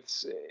content, it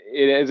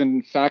is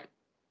in fact,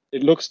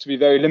 it looks to be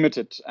very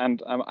limited.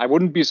 And I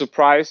wouldn't be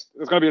surprised.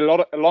 There's going to be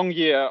a long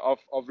year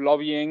of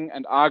lobbying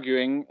and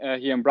arguing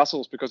here in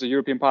Brussels, because the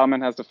European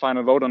Parliament has the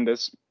final vote on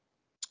this,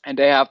 and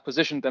they have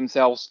positioned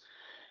themselves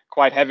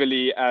quite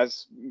heavily,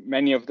 as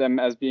many of them,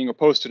 as being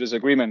opposed to this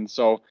agreement.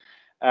 So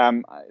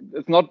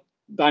it's not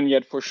done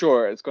yet for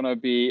sure. It's going to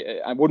be,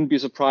 I wouldn't be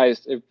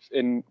surprised if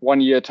in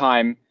 1 year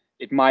time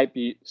it might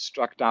be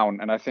struck down.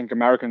 And I think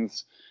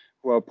Americans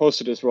who are opposed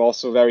to this will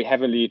also very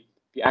heavily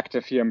be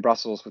active here in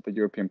Brussels with the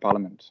European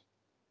Parliament.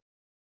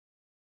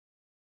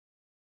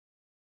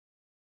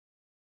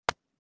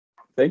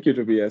 Thank you,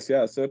 Tobias.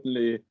 Yeah,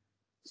 certainly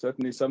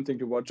something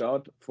to watch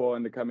out for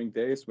in the coming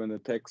days when the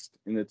text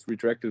in its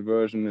retracted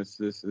version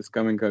is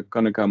going to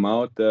come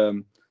out.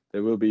 There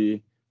will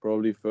be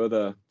probably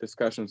further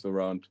discussions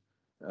around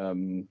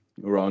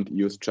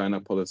EU's China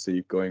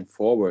policy going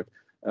forward.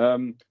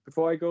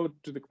 Before I go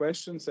to the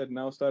questions that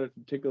now started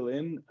to trickle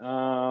in,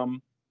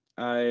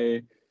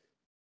 I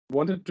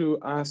wanted to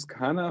ask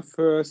Hannah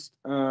first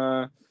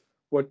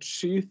what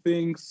she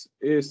thinks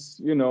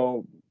is,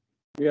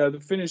 we are the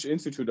Finnish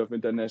Institute of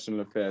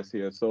International Affairs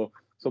here. So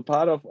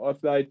part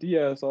of the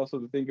idea is also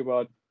to think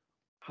about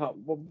how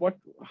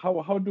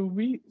do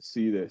we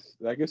see this?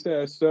 Like, is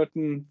there a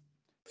certain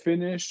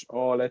Finnish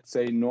or, let's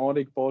say,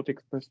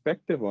 Nordic-Baltic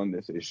perspective on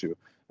this issue?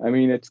 I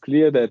mean, it's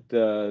clear that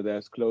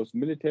there's close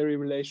military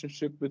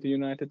relationship with the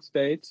United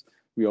States.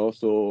 We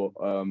also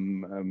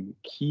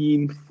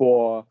keen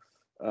for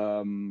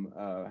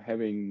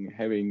having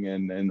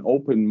an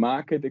open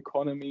market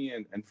economy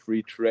and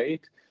free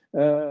trade.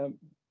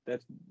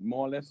 That's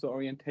more or less the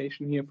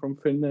orientation here from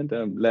Finland,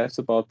 less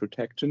about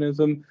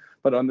protectionism.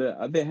 But on the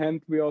other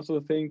hand, we also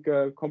think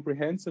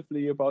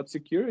comprehensively about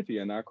security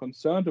and are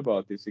concerned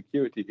about the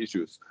security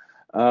issues.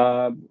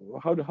 How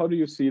do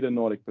you see the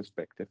Nordic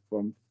perspective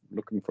from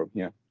looking from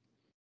here?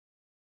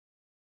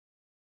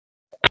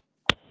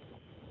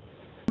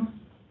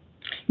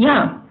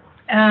 Yeah,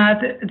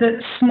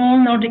 the small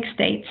Nordic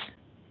states,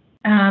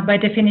 by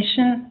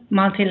definition,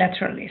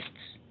 multilateralists.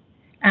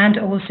 And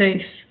also,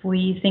 if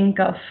we think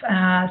of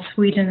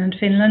Sweden and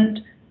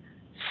Finland,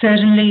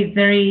 certainly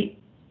very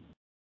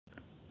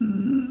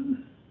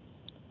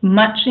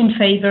much in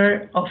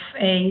favor of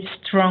a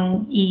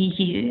strong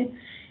EU,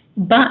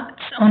 but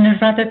on a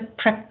rather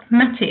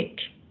pragmatic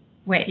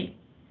way.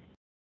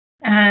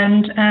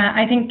 And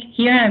I think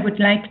here I would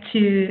like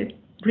to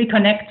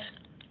reconnect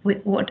with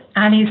what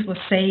Alice was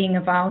saying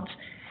about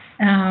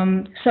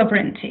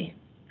sovereignty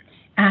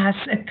as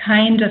a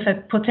kind of a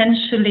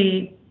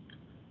potentially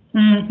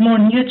more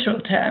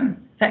neutral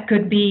term that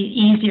could be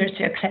easier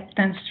to accept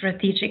than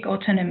strategic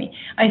autonomy.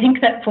 I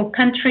think that for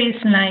countries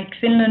like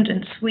Finland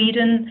and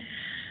Sweden,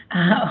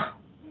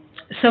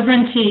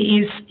 sovereignty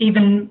is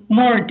even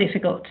more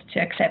difficult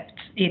to accept.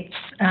 It's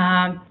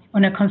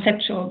on a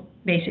conceptual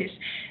basis.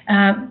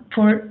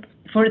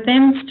 For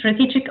them,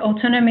 strategic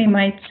autonomy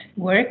might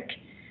work,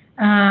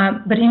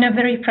 but in a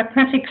very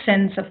pragmatic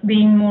sense of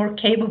being more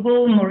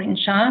capable, more in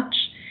charge,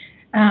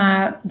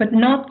 but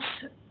not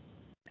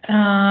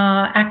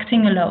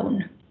acting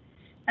alone.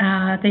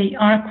 They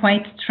are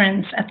quite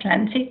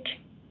transatlantic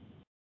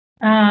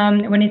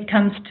when it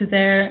comes to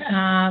their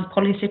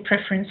policy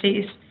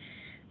preferences.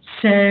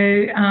 So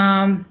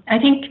I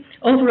think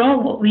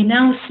overall what we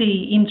now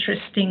see,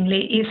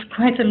 interestingly, is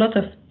quite a lot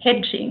of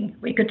hedging,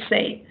 we could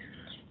say,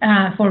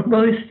 for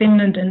both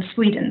Finland and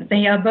Sweden.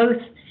 They are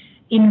both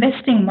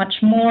investing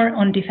much more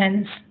on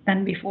defense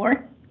than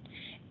before,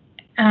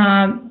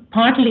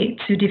 partly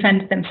to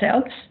defend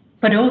themselves,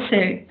 but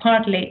also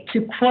partly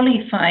to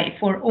qualify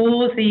for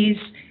all these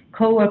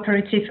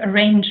cooperative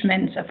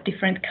arrangements of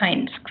different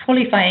kinds,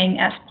 qualifying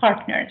as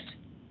partners.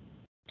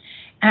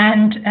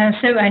 And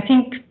so I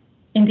think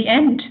in the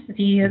end,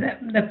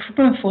 the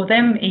problem for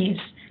them is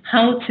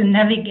how to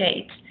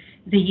navigate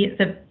the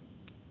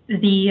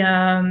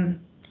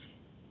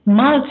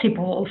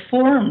multiple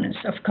forms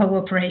of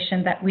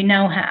cooperation that we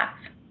now have.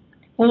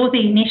 All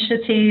the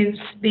initiatives,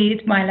 be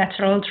it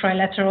bilateral,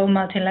 trilateral,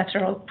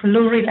 multilateral,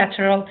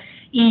 plurilateral,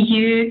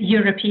 EU,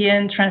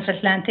 European,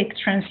 transatlantic,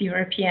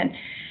 trans-European.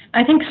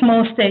 I think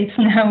small states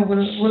now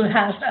will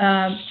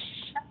have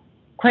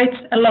quite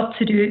a lot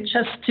to do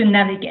just to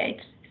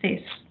navigate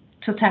this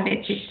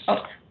totality of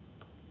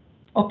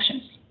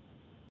options.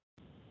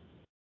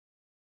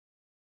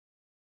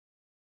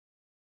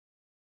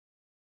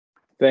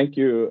 Thank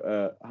you,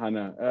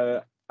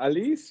 Hannah.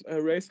 Alice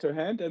raised her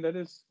hand, and that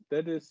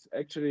is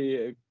actually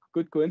a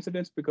good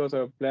coincidence, because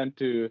I plan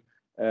to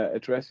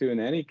address you in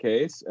any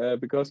case,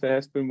 because there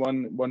has been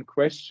one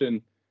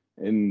question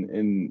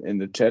in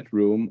the chat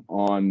room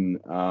on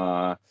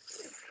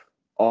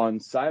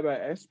cyber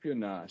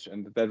espionage,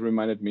 and that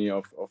reminded me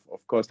of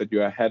course that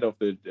you are head of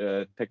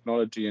the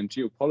technology and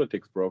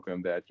geopolitics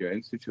program there at your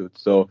institute.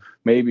 So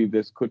maybe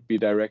this could be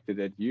directed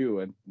at you,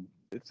 and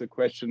it's a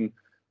question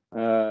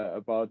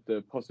about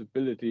the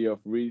possibility of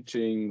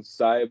reaching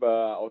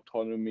cyber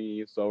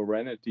autonomy,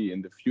 sovereignty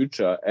in the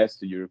future as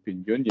the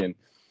European Union.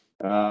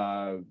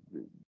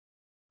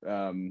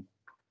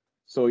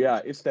 So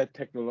yeah, is that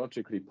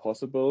technologically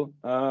possible?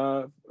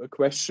 A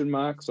question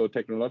mark. So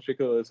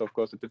technological is of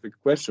course a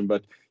difficult question,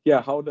 but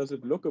yeah, how does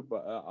it look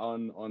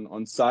on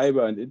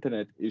cyber and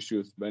internet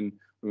issues when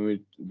we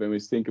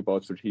think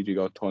about strategic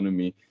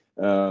autonomy?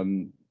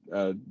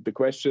 The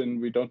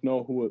question, we don't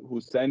know who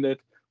sent it,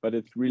 but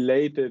it's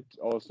related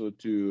also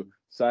to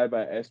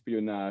cyber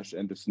espionage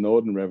and the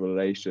Snowden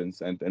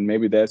revelations, and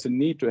maybe there's a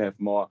need to have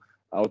more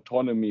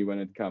autonomy when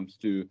it comes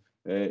to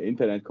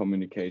internet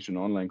communication,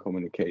 online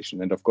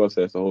communication, and of course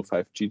there's the whole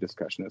 5G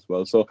discussion as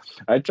well. So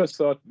I just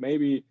thought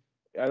maybe,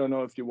 I don't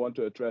know if you want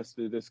to address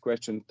this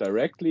question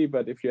directly,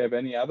 but if you have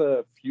any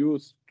other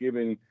views,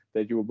 given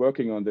that you're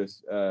working on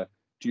this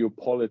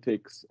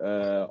geopolitics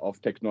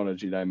of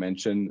technology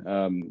dimension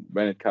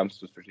when it comes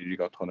to strategic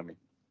autonomy.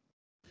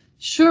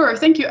 Sure,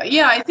 thank you.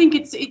 Yeah, I think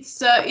it's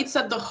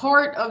at the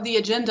heart of the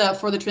agenda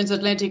for the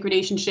transatlantic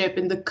relationship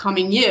in the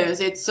coming years.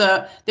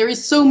 There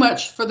is so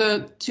much for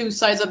the two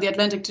sides of the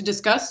Atlantic to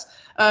discuss.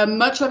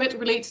 Much of it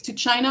relates to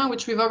China,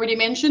 which we've already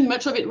mentioned.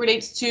 Much of it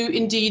relates to,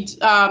 indeed,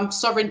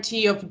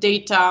 sovereignty of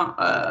data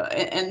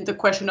and the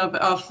question of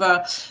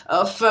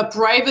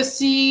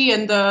privacy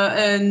and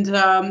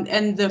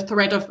the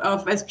threat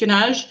of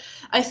espionage.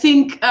 I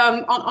think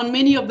on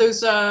many of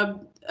those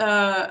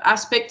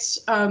aspects,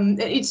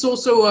 it's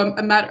also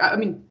a matter. I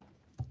mean,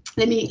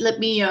 let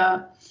me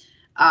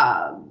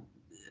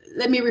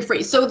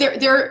rephrase. So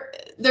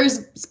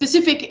there's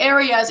specific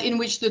areas in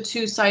which the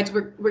two sides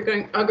are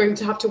going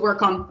to have to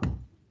work on.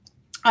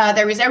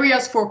 There is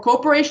areas for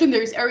cooperation.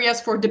 There is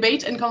areas for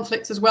debate and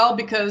conflicts as well,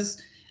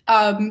 because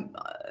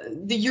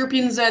the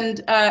Europeans and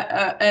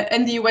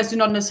the US do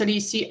not necessarily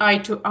see eye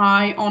to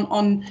eye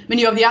on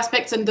many of the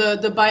aspects, and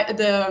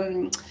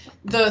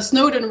the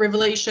Snowden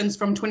revelations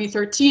from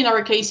 2013 are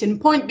a case in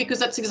point, because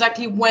that's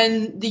exactly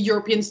when the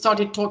Europeans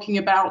started talking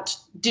about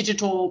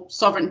digital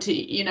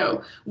sovereignty, you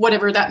know,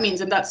 whatever that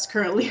means, and that's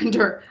currently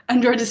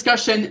under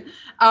discussion.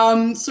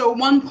 So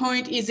one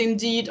point is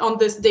indeed on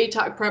this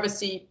data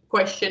privacy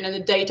question and the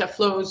data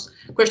flows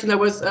question. That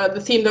was the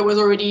theme that was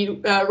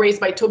already raised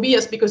by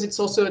Tobias, because it's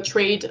also a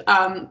trade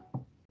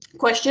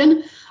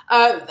question.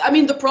 I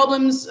mean, the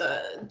problems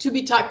to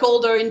be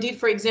tackled are indeed,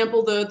 for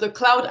example, the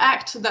Cloud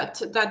Act that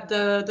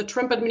the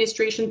Trump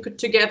administration put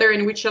together,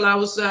 and which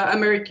allows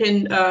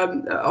American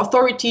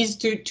authorities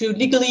to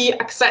legally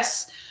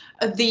access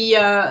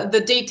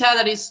the data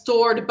that is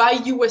stored by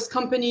US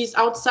companies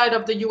outside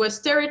of the US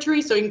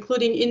territory, so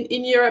including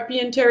in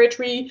European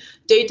territory.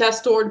 Data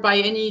stored by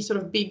any sort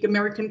of big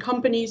American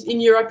companies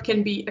in Europe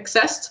can be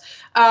accessed.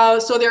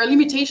 So there are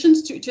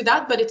limitations to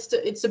that, but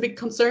it's a big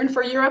concern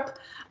for Europe.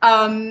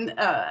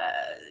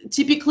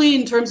 Typically,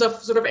 in terms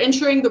of sort of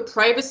ensuring the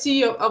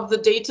privacy of the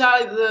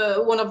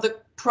data, one of the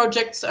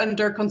projects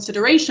under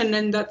consideration,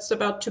 and that's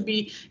about to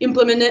be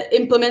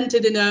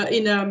implemented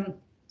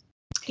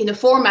in a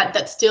format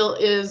that still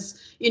is,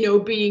 you know,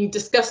 being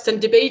discussed and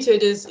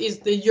debated, is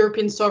the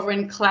European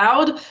sovereign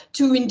cloud,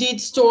 to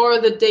indeed store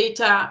the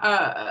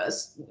data,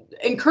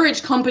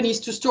 encourage companies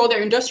to store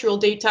their industrial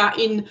data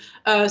in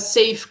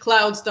safe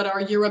clouds that are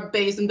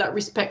Europe-based and that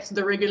respect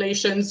the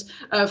regulations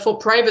for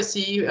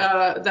privacy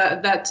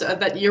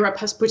that Europe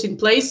has put in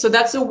place. So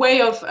that's a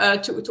way of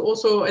to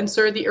also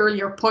answer the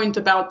earlier point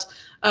about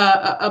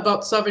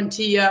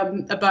sovereignty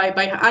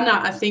by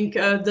Anna. I think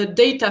the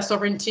data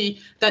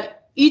sovereignty, that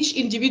each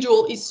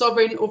individual is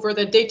sovereign over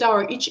the data,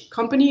 or each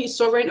company is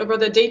sovereign over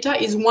the data,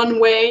 is one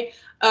way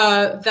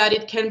that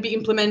it can be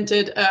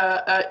implemented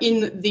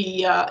in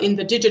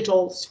the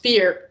digital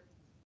sphere.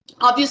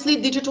 Obviously,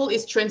 digital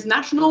is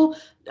transnational.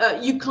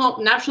 You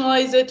can't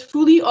nationalize it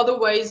fully.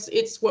 Otherwise,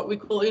 it's what we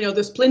call, the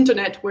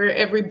splinternet, where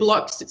every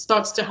block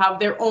starts to have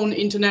their own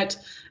internet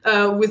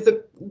with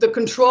the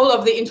control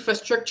of the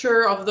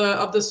infrastructure of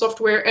the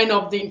software and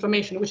of the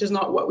information, which is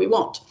not what we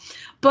want.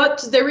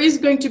 But there is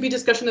going to be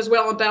discussion as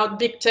well about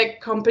big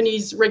tech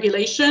companies'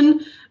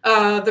 regulation,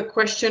 the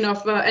question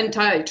of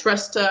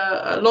antitrust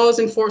laws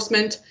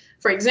enforcement,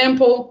 for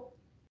example.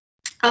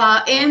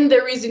 And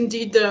there is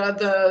indeed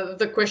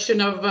the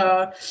question of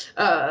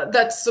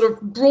that's sort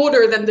of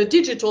broader than the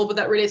digital, but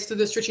that relates to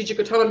the strategic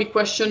autonomy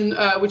question,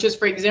 which is,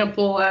 for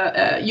example,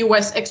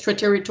 U.S.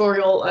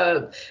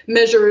 extraterritorial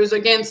measures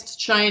against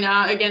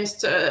China,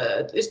 against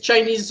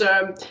Chinese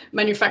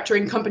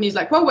manufacturing companies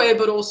like Huawei,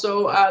 but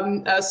also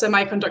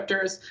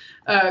semiconductors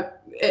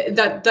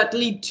that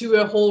lead to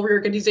a whole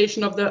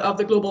reorganization of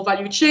the global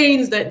value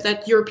chains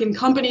that European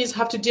companies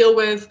have to deal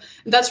with.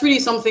 And that's really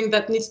something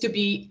that needs to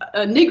be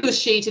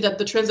negotiated at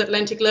the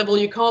transatlantic level.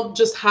 You can't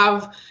just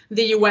have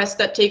the US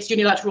that takes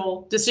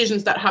unilateral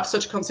decisions that have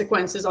such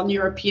consequences on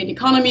European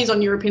economies, on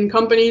European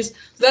companies.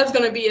 So that's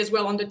going to be as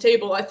well on the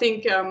table. I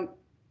think one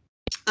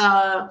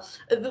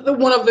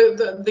of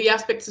the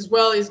aspects as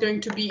well is going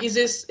to be, is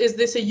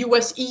this a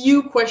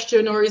US-EU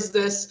question, or is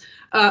this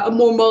a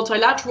more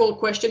multilateral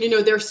question?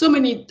 There are so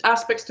many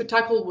aspects to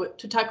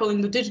tackle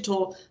in the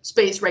digital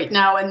space right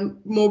now, and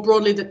more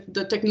broadly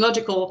the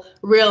technological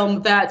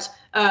realm, that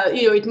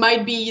it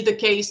might be the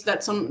case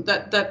that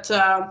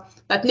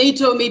that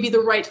NATO may be the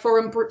right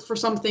forum for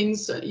some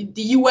things, the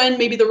UN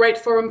may be the right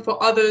forum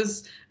for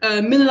others,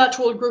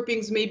 multilateral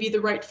groupings may be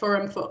the right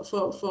forum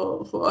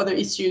for other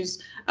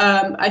issues.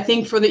 I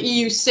think for the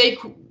EU's sake,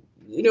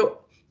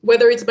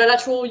 whether it's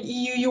bilateral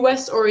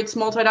EU-US or it's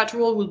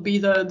multilateral will be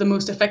the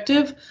most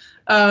effective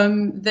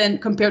then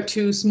compared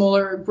to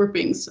smaller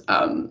groupings.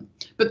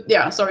 But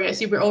yeah, sorry, I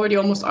see we're already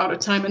almost out of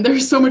time, and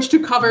there's so much to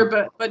cover.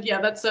 But yeah,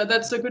 that's a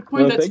good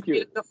point. Well, that's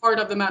the heart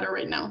of the matter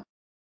right now.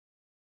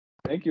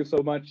 Thank you so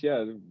much.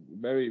 Yeah,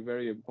 very,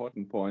 very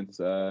important points.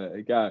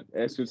 Yeah,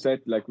 as you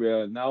said, like we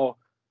are now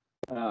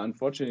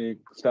unfortunately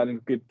starting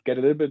to get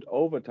a little bit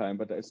over time,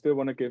 but I still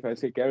want to give, I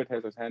see Garrett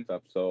has his hands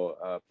up, so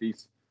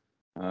please.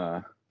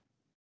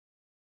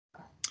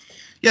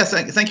 Yes,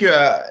 thank you,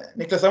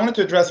 Nicholas. I wanted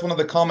to address one of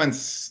the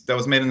comments that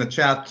was made in the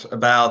chat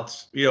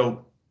about,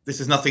 this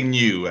is nothing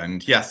new.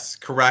 And yes,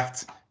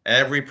 correct.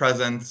 Every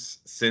president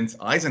since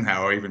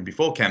Eisenhower, even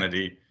before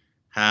Kennedy,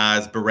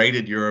 has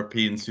berated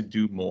Europeans to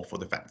do more for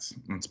defense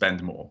and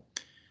spend more.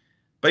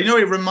 But,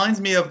 it reminds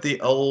me of the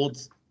old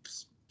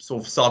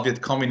sort of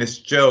Soviet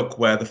communist joke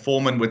where the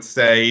foreman would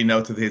say,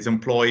 to his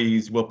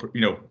employees,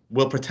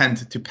 we'll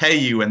pretend to pay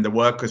you, and the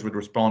workers would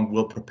respond,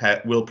 we'll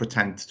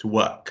pretend to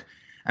work.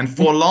 And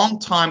for a long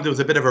time, there was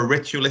a bit of a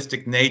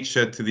ritualistic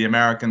nature to the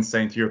Americans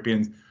saying to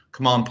Europeans,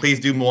 come on, please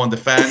do more on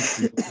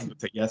defense. Europeans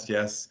would say, yes,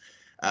 yes.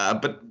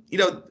 But,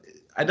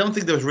 I don't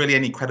think there was really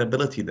any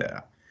credibility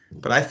there.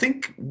 But I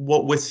think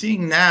what we're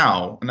seeing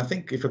now, and I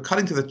think if we're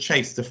cutting to the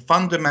chase, the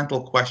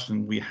fundamental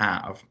question we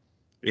have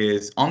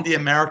is on the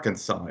American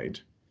side,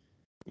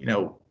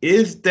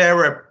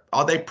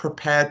 are they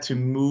prepared to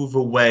move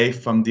away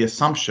from the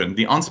assumption,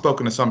 the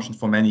unspoken assumption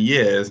for many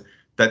years,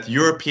 that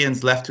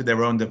Europeans left to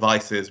their own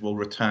devices will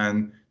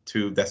return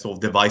to their sort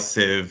of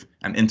divisive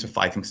and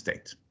interfighting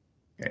state?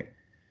 Okay,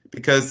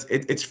 because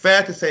it's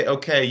fair to say,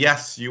 okay,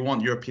 yes, you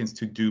want Europeans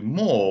to do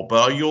more, but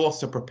are you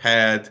also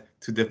prepared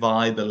to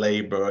divide the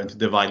labor and to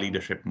divide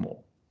leadership more?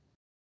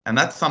 And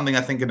that's something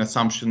I think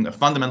a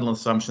fundamental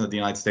assumption that the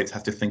United States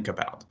has to think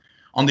about.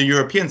 On the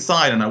European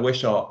side, and I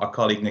wish our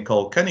colleague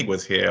Nicole Koenig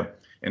was here,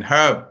 in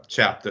her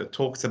chapter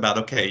talks about,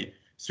 okay,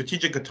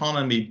 strategic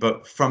autonomy,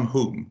 but from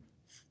whom?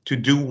 To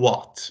do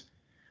what?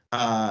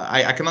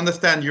 I can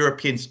understand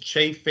Europeans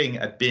chafing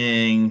at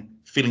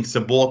feeling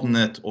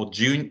subordinate or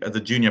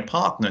the junior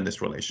partner in this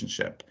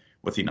relationship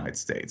with the United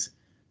States.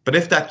 But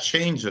if that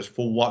changes,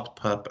 for what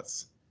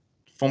purpose?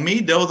 For me,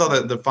 those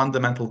are the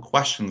fundamental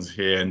questions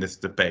here in this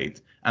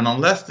debate. And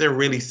unless they're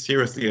really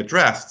seriously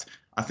addressed,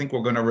 I think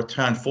we're going to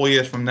return 4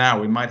 years from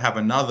now. We might have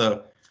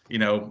another,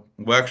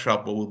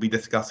 workshop where we'll be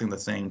discussing the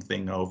same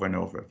thing over and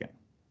over again.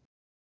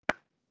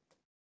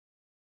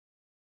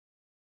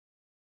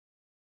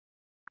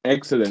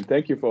 Excellent.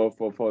 Thank you for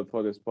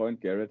this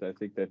point, Garrett. I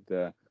think that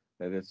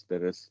that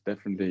is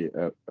definitely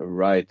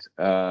right.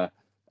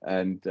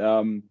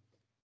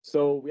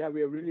 So yeah,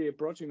 we are really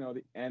approaching now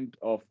the end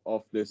of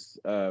this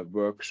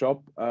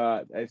workshop.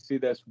 I see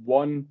there's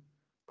one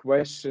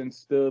question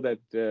still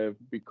that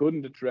we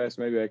couldn't address.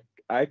 Maybe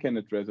I can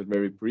address it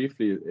very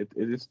briefly. It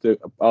is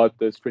about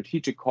the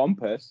strategic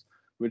compass,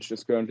 which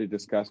is currently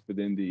discussed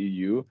within the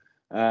EU,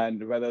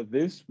 and whether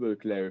this will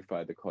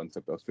clarify the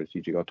concept of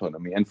strategic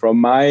autonomy. And from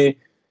my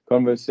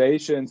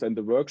conversations and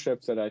the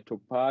workshops that I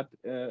took part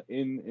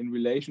in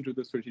relation to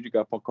the strategic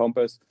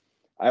compass,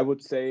 I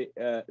would say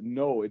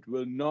no, it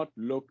will not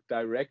look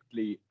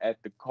directly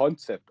at the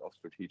concept of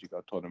strategic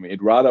autonomy.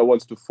 It rather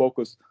wants to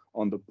focus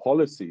on the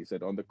policies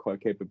and on the core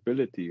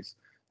capabilities,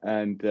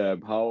 and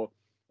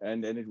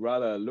it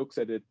rather looks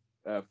at it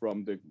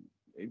from the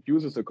it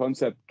uses a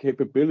concept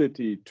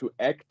capability to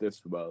act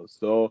as well.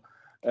 So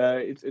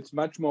it's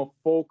much more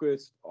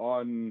focused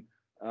on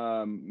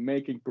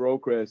making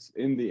progress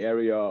in the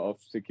area of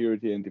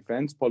security and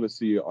defense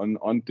policy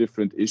on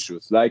different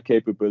issues like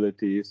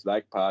capabilities,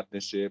 like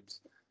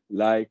partnerships,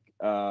 like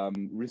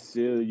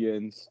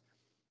resilience,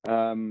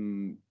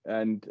 and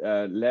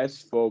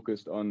less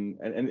focused on,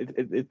 and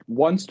it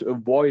wants to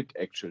avoid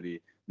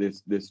actually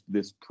this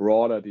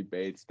broader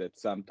debates that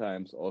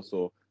sometimes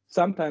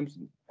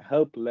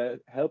help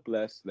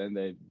less than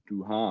they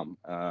do harm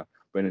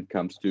when it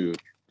comes to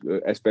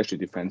especially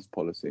defense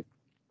policy.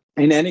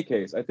 In any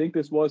case, I think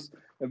this was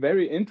a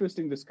very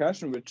interesting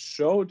discussion, which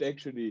showed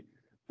actually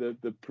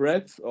the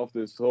breadth of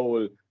this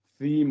whole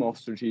theme of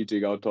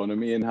strategic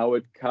autonomy and how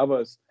it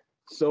covers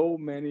so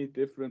many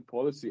different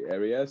policy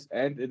areas,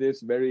 and it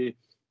is very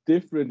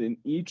different in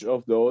each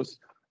of those,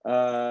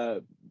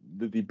 the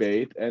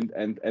debate and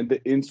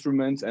the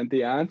instruments and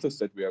the answers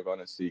that we are going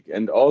to seek,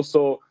 and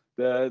also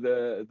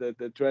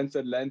the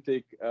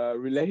transatlantic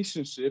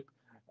relationship.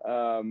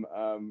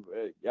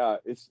 Yeah,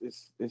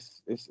 is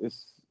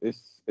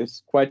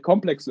quite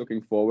complex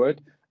looking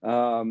forward.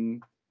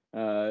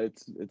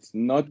 It's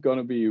not going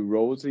to be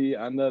rosy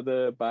under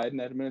the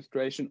Biden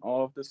administration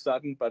all of a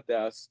sudden, but there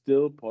are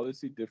still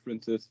policy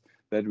differences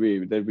that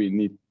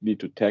we need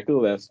to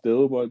tackle. There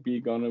still will be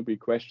going to be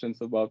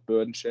questions about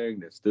burden sharing.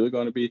 There's still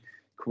going to be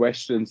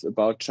questions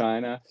about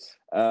China.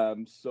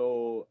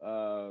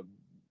 So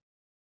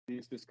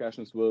these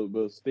discussions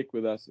will stick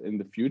with us in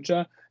the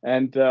future,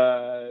 and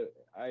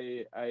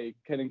I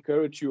can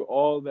encourage you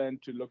all then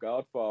to look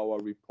out for our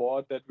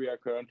report that we are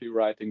currently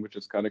writing, which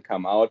is going to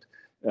come out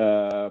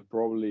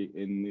probably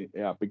in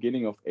the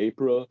beginning of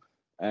April,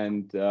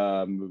 and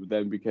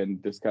then we can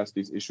discuss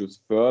these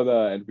issues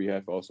further, and we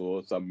have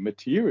also some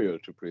material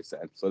to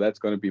present, so that's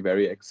going to be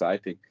very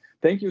exciting.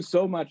 Thank you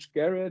so much,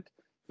 Garrett.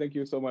 Thank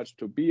you so much,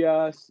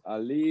 Tobias,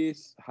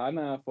 Alice,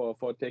 Hannah,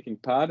 for taking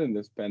part in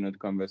this panel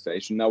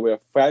conversation. Now we are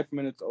 5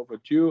 minutes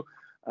overdue,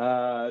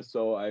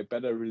 so I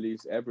better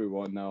release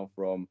everyone now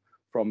from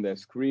their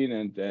screen.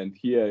 And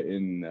here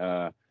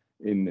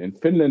in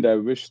Finland, I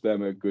wish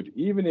them a good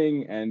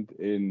evening, and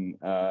in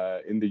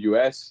the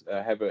US,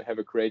 have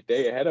a great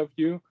day ahead of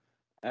you.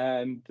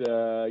 And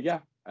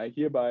yeah, I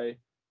hereby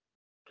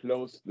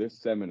close this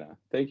seminar.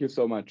 Thank you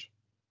so much.